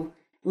have to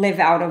live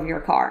out of your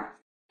car.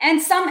 And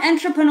some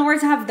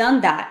entrepreneurs have done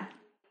that.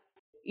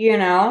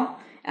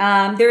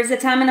 There's a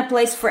time and a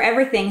place for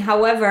everything.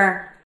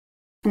 However,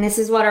 and this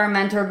is what our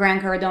mentor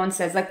Grant Cardone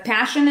says, like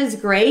passion is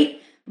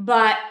great,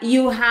 but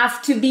you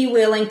have to be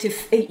willing to,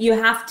 you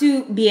have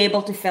to be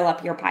able to fill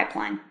up your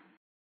pipeline.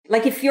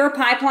 Like if your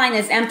pipeline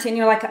is empty and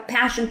you're like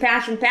passion,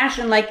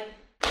 like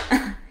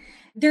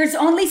there's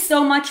only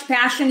so much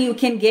passion you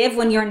can give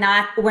when you're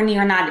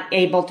not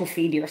able to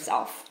feed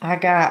yourself. I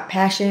got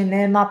passion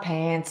in my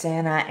pants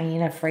and I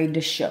ain't afraid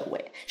to show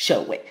it.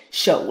 I'm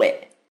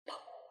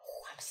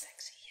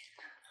sexy.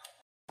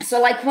 So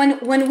like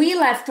when we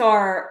left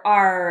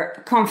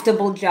our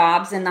comfortable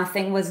jobs and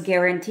nothing was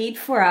guaranteed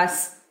for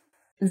us,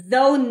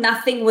 though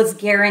nothing was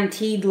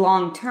guaranteed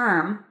long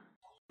term,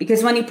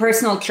 because when you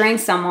personal train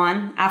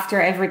someone after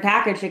every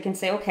package, they can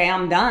say, okay,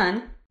 I'm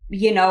done.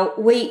 You know,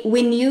 we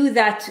knew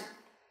that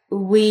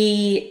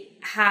we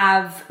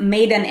have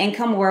made an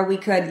income where we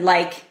could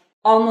like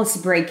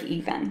almost break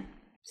even.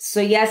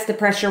 So yes, the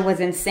pressure was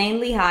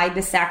insanely high.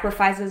 The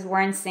sacrifices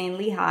were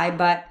insanely high,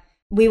 but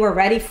we were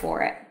ready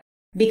for it.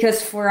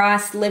 Because for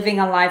us, living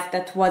a life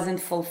that wasn't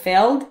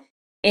fulfilled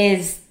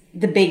is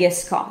the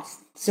biggest cost.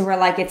 So we're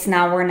like, it's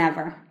now or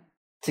never.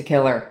 It's a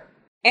killer.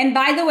 And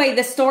by the way,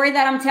 the story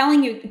that I'm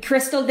telling you,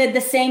 Crystal did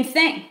the same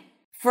thing.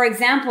 For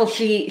example,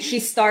 she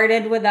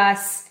started with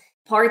us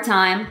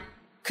part-time,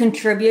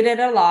 contributed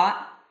a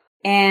lot,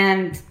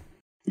 and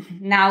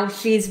now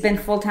she's been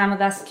full-time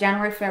with us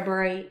January,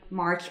 February,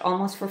 March,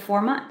 almost for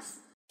 4 months.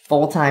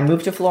 Full-time,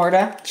 moved to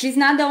Florida. She's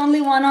not the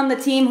only one on the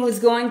team who's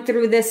going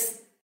through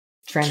this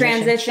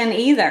transition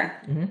either.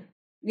 Mm-hmm.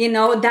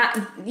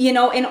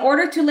 In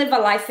order to live a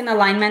life in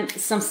alignment,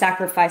 some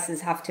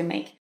sacrifices have to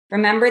make.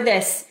 Remember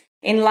this,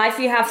 in life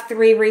you have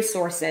 3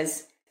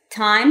 resources: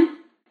 time,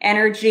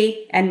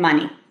 energy, and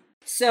money.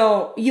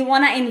 So you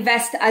want to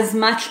invest as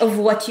much of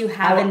what you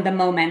have in the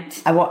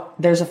moment.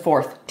 There's a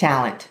 4th,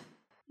 talent.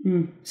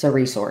 It's a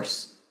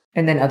resource.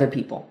 And then other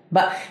people.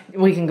 But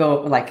we can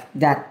go like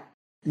that.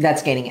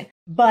 That's gaining it.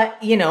 But,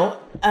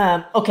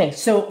 okay.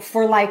 So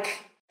for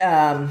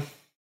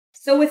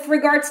So with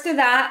regards to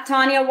that,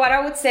 Tanya, what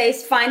I would say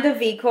is find a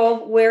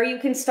vehicle where you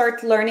can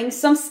start learning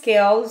some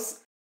skills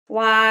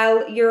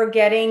while you're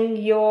getting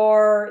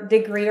your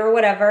degree or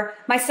whatever.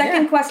 My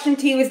second question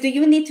to you is, do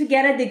you need to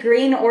get a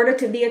degree in order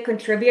to be a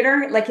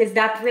contributor? Like, is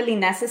that really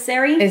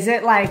necessary? Is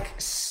it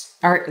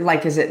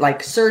is it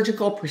like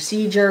surgical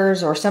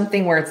procedures or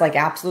something where it's like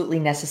absolutely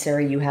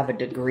necessary you have a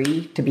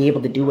degree to be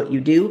able to do what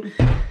you do?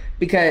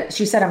 Because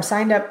she said, I'm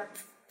signed up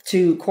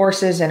to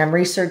courses and I'm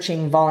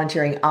researching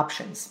volunteering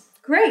options.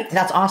 Great.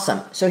 That's awesome.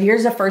 So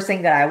here's the first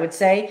thing that I would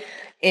say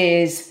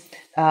is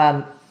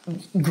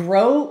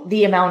grow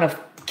the amount of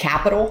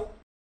capital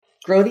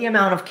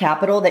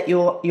that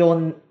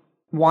you'll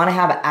want to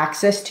have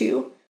access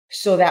to,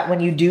 so that when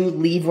you do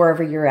leave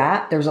wherever you're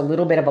at, there's a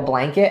little bit of a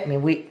blanket. I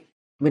mean, we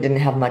didn't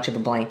have much of a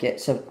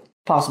blanket, so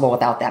possible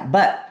without that.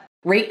 But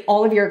rate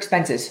all of your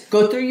expenses.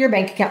 Go through your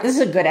bank account. This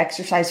is a good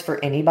exercise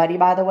for anybody,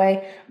 by the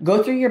way.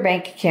 Go through your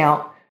bank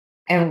account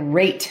and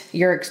rate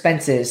your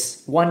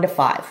expenses 1 to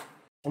 5.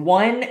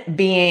 1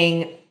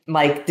 being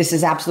like, this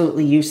is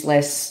absolutely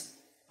useless.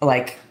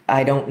 Like,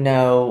 I don't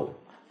know.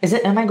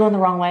 Am I going the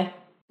wrong way?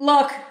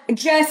 Look,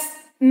 just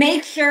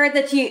make sure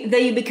that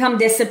you become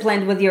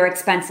disciplined with your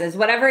expenses.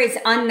 Whatever is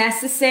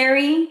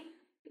unnecessary,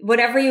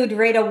 whatever you would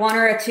rate a 1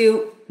 or a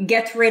 2,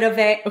 get rid of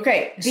it.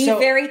 Okay. Be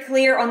very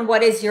clear on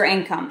what is your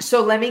income.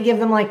 So let me give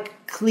them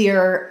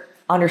clear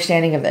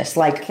understanding of this.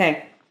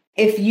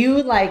 If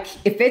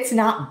it's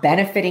not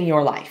benefiting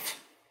your life,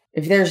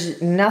 if there's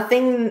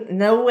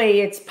no way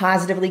it's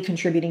positively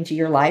contributing to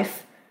your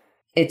life,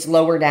 it's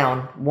lower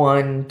down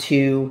 1,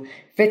 2.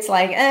 If it's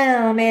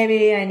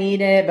maybe I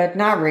need it, but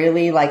not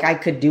really, I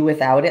could do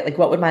without it.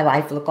 What would my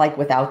life look like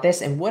without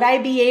this? And would I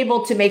be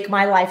able to make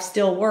my life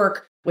still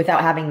work without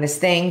having this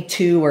thing?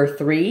 2 or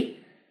 3,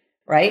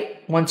 right?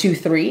 1, 2,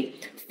 3,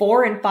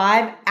 4 and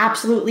 5,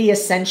 absolutely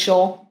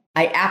essential.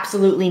 I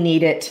absolutely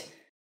need it.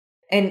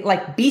 And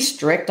be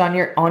strict on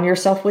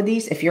yourself with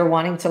these. If you're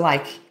wanting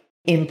to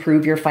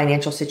improve your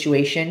financial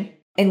situation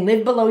and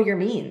live below your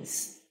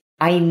means.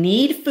 I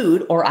need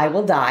food or I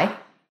will die.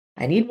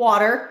 I need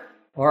water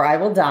or I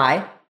will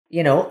die.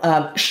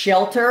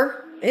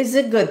 Shelter is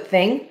a good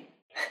thing.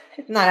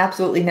 It's not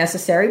absolutely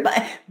necessary,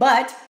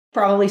 but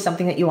probably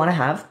something that you want to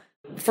have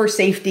for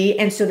safety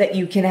and so that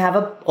you can have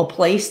a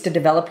place to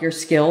develop your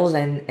skills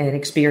and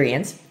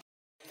experience.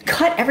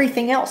 Cut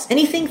everything else.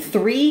 Anything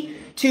 3,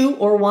 2,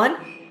 or 1,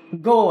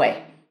 go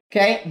away.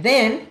 Okay.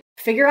 Then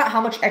figure out how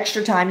much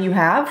extra time you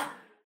have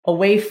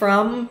away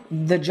from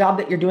the job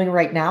that you're doing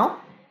right now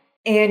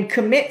and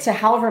commit to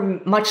however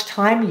much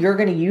time you're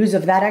going to use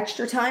of that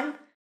extra time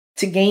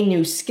to gain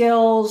new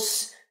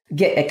skills,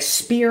 get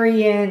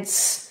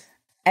experience,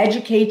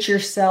 educate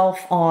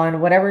yourself on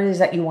whatever it is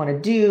that you want to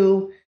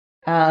do.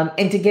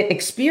 And to get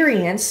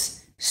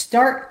experience,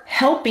 start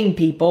helping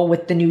people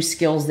with the new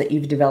skills that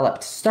you've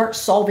developed. Start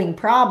solving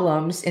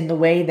problems in the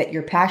way that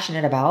you're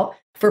passionate about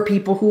for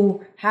people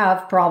who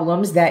have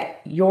problems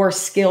that your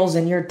skills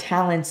and your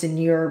talents and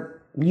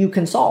you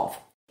can solve.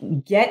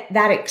 Get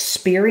that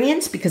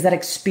experience because that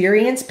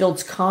experience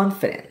builds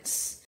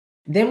confidence.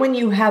 Then when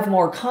you have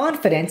more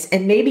confidence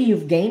and maybe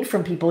you've gained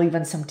from people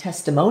even some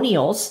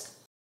testimonials,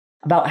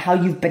 about how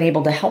you've been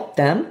able to help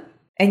them,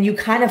 and you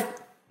kind of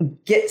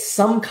get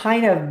some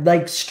kind of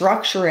like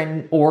structure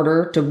and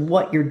order to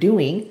what you're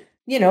doing,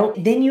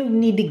 then you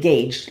need to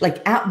gauge,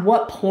 like, at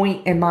what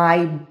point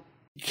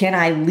can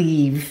I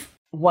leave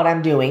what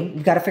I'm doing?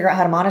 You've got to figure out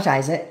how to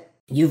monetize it.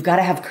 You've got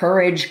to have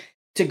courage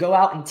to go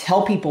out and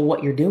tell people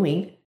what you're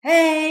doing.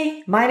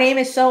 Hey, my name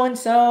is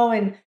so-and-so,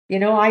 and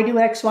I do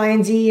X, Y,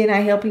 and Z, and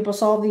I help people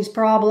solve these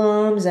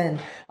problems, and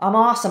I'm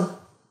awesome.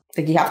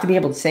 Like, you have to be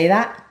able to say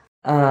that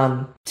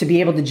to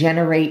be able to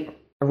generate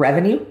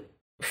revenue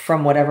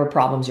from whatever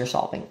problems you're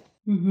solving.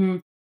 Mm-hmm.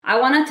 I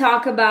want to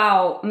talk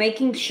about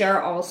making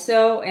sure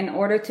also, in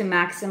order to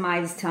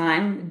maximize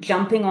time,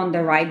 jumping on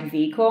the right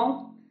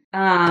vehicle.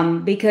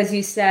 Because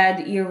you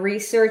said you're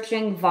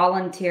researching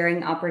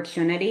volunteering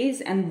opportunities,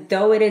 and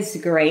though it is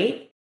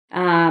great,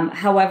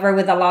 however,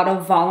 with a lot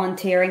of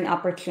volunteering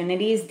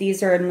opportunities,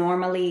 these are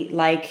normally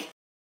like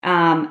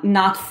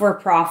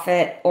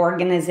not-for-profit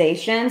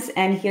organizations.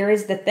 And here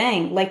is the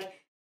thing, like,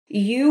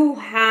 you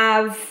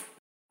have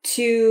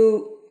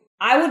to,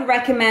 I would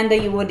recommend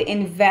that you would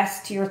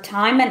invest your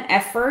time and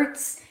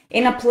efforts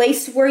in a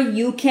place where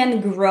you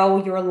can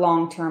grow your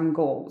long-term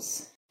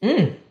goals.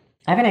 I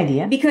have an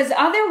idea. Because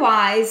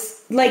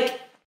otherwise, like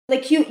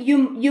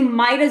you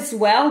might as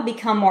well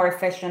become more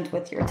efficient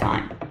with your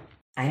time.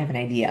 I have an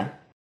idea.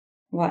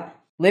 What?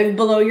 Live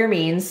below your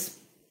means.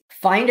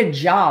 Find a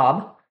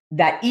job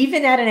that,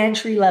 even at an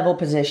entry-level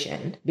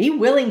position, be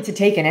willing to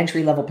take an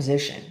entry-level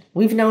position.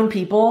 We've known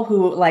people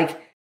who, like...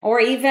 Or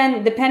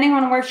even, depending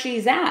on where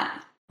she's at.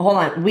 Hold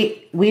on.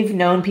 We've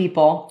known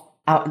people...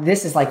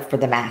 this is like for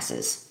the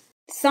masses.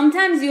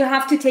 Sometimes you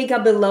have to take a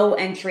below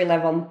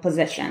entry-level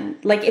position.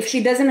 Like, if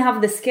she doesn't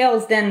have the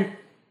skills, then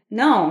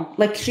no.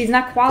 Like, she's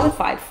not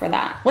qualified for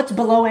that. What's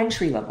below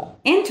entry-level?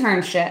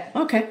 Internship.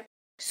 Okay.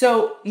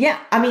 So,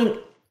 yeah, I mean,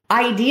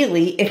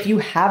 ideally, if you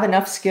have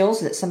enough skills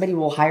that somebody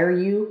will hire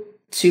you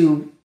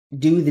to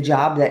do the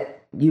job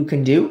that you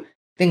can do,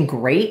 then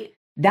great.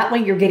 That way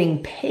you're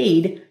getting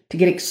paid to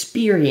get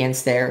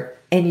experience there,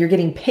 and you're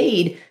getting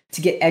paid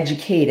to get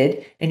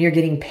educated, and you're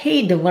getting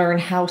paid to learn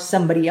how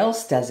somebody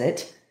else does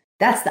it.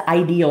 That's the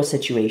ideal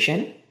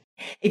situation.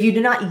 If you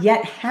do not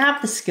yet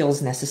have the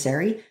skills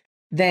necessary,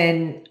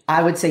 then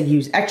I would say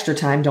use extra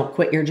time. Don't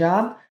quit your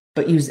job,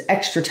 but use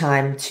extra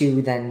time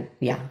to then,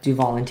 do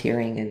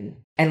volunteering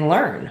and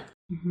learn.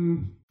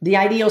 Mm-hmm. The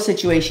ideal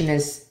situation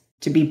is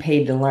to be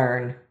paid to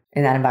learn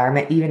in that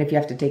environment, even if you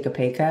have to take a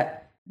pay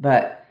cut.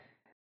 But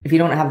if you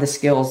don't have the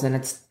skills, then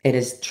it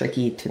is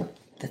tricky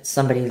that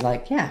somebody's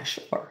like, yeah,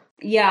 sure.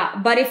 Yeah,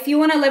 but if you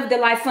want to live the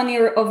life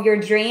of your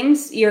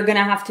dreams, you're going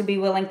to have to be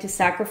willing to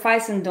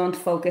sacrifice, and don't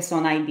focus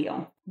on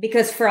ideal.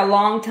 Because for a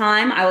long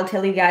time, I will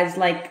tell you guys,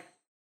 like,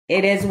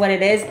 it is what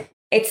it is.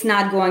 It's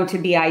not going to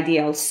be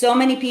ideal. So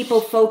many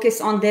people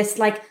focus on this,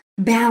 like,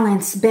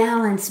 balance.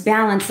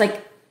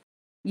 Like,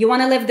 you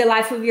want to live the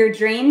life of your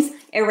dreams?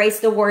 Erase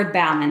the word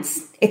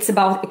balance. It's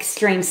about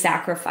extreme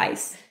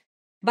sacrifice.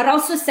 But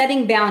also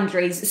setting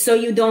boundaries so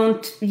you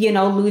don't,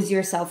 lose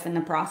yourself in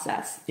the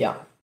process. Yeah.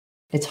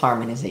 It's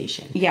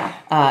harmonization. Yeah.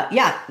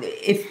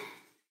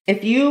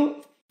 If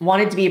you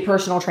wanted to be a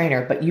personal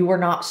trainer, but you were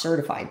not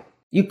certified,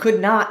 you could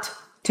not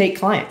take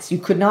clients. You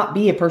could not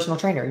be a personal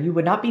trainer. You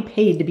would not be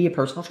paid to be a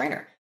personal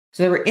trainer.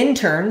 So there were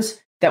interns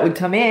that would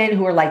come in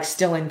who were like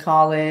still in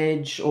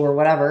college or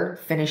whatever,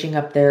 finishing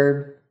up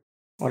their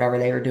whatever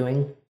they were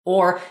doing,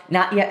 or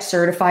not yet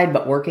certified,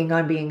 but working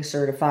on being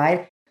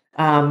certified.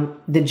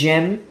 The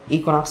gym,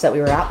 Equinox, that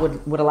we were at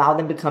would allow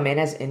them to come in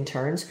as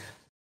interns,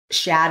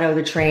 shadow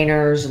the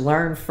trainers,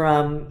 learn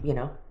from,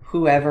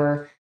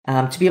 whoever,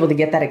 to be able to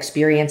get that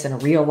experience in a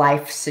real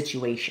life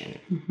situation.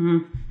 Mm-hmm.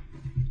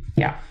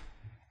 Yeah.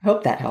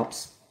 Hope that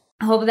helps.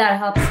 I hope that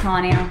helps,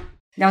 Tanya.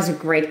 That was a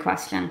great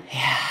question.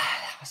 Yeah,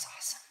 that was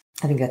awesome.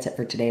 I think that's it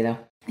for today, though.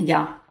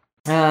 Yeah.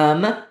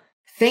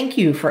 Thank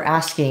you for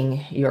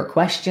asking your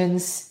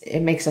questions. It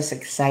makes us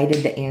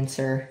excited to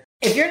answer.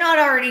 If you're not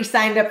already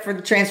signed up for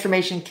the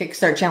Transformation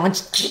Kickstart Challenge,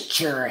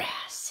 get your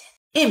ass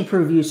in.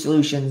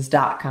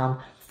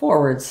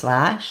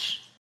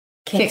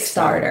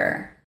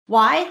 ImproveYouSolutions.com/Kickstarter.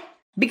 Why?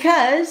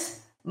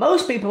 Because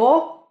most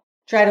people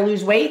try to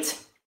lose weight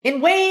in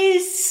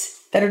ways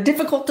that are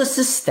difficult to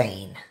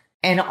sustain.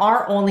 And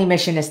our only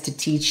mission is to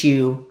teach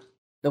you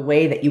the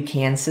way that you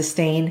can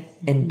sustain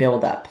and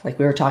build up, like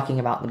we were talking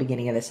about in the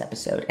beginning of this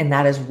episode. And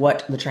that is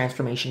what the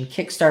Transformation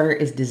Kickstarter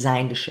is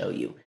designed to show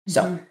you.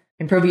 So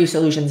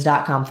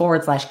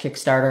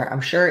ImproveYouSolutions.com/Kickstarter. I'm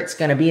sure it's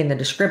going to be in the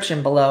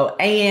description below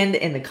and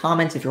in the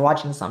comments if you're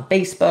watching this on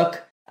Facebook.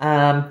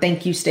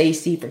 Thank you,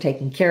 Stacy, for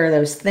taking care of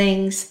those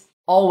things.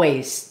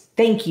 Always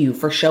thank you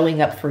for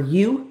showing up for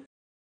you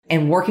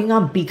and working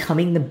on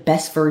becoming the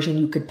best version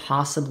you could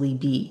possibly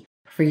be,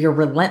 for your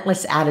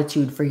relentless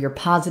attitude, for your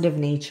positive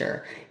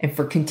nature, and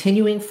for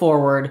continuing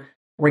forward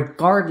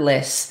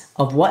regardless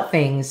of what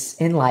things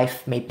in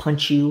life may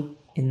punch you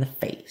in the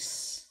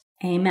face.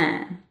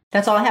 Amen.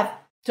 That's all I have.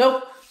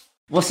 So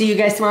we'll see you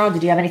guys tomorrow.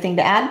 Did you have anything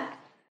to add?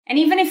 And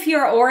even if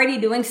you're already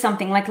doing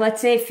something, like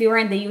let's say if you're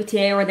in the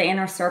UTA or the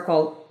inner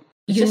circle,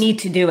 You need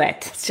to do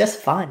it. It's just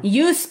fun.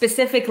 You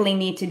specifically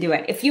need to do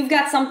it. If you've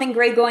got something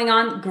great going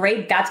on,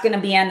 great. That's going to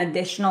be an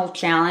additional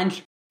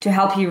challenge to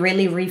help you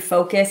really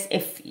refocus.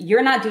 If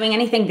you're not doing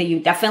anything, then you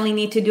definitely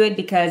need to do it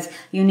because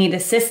you need a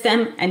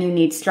system and you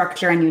need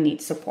structure and you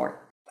need support.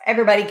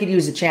 Everybody could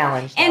use a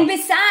challenge, though. And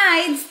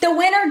besides, the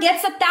winner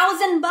gets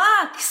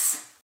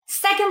 $1,000.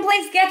 Second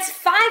place gets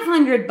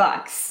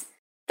 $500.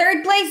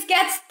 Third place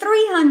gets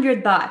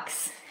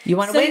 $300. You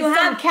want to win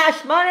some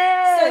cash money.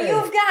 So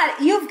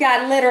you've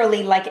got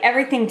literally like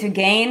everything to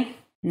gain,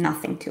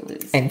 nothing to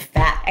lose. And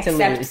fat to lose.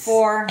 Except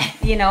for,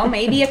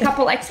 maybe a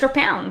couple extra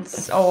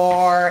pounds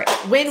or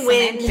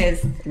win-win.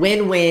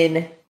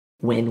 Win-win.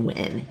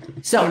 Win-win.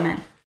 So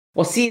Amen.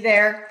 We'll see you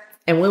there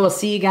and we will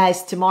see you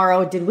guys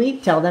tomorrow. Did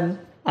we tell them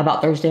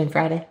about Thursday and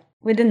Friday?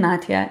 We did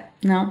not yet.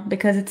 No,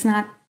 because it's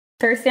not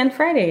Thursday and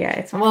Friday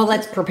yet. Well,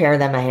 let's prepare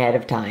them ahead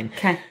of time.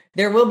 Okay.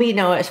 There will be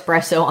no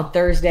espresso on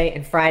Thursday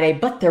and Friday,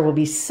 but there will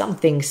be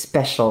something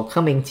special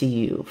coming to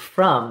you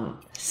from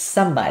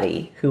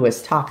somebody who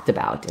was talked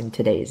about in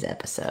today's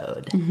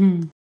episode.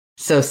 Mm-hmm.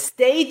 So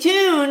stay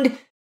tuned.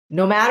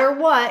 No matter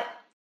what,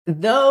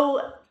 though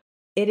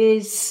it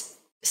is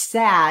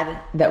sad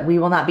that we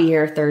will not be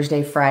here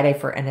Thursday, Friday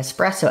for an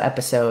espresso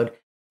episode,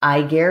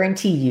 I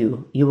guarantee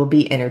you will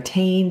be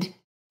entertained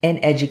and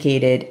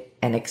educated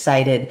and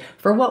excited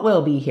for what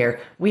will be here.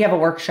 We have a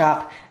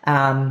workshop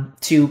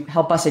to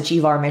help us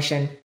achieve our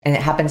mission, and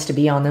it happens to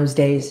be on those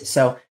days.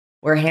 So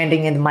we're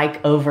handing the mic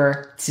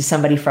over to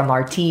somebody from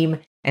our team,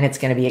 and it's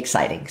going to be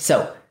exciting.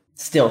 So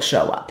still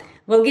show up.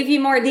 We'll give you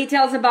more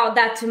details about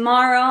that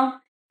tomorrow.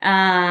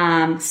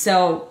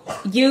 So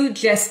you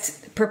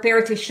just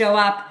prepare to show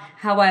up.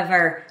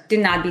 However, do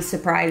not be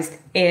surprised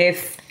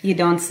if you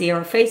don't see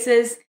our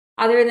faces.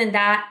 Other than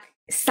that,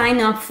 sign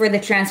up for the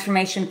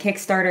Transformation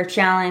Kickstarter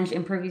Challenge,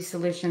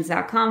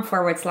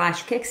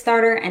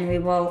 improveyousolutions.com/Kickstarter, and we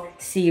will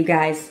see you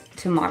guys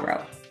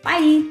tomorrow.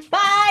 Bye.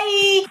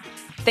 Bye.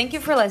 Thank you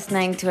for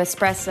listening to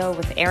Espresso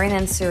with Erin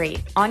and Sarit.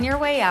 On your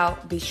way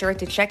out, be sure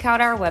to check out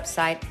our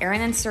website,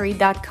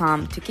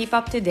 erinandsarit.com, to keep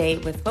up to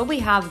date with what we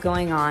have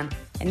going on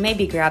and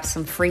maybe grab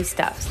some free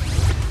stuff.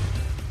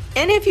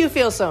 And if you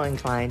feel so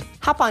inclined,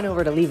 hop on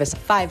over to leave us a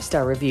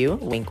 5-star review,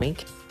 wink,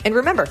 wink. And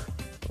remember,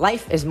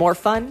 life is more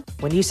fun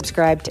when you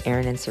subscribe to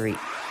Erin and Sarit.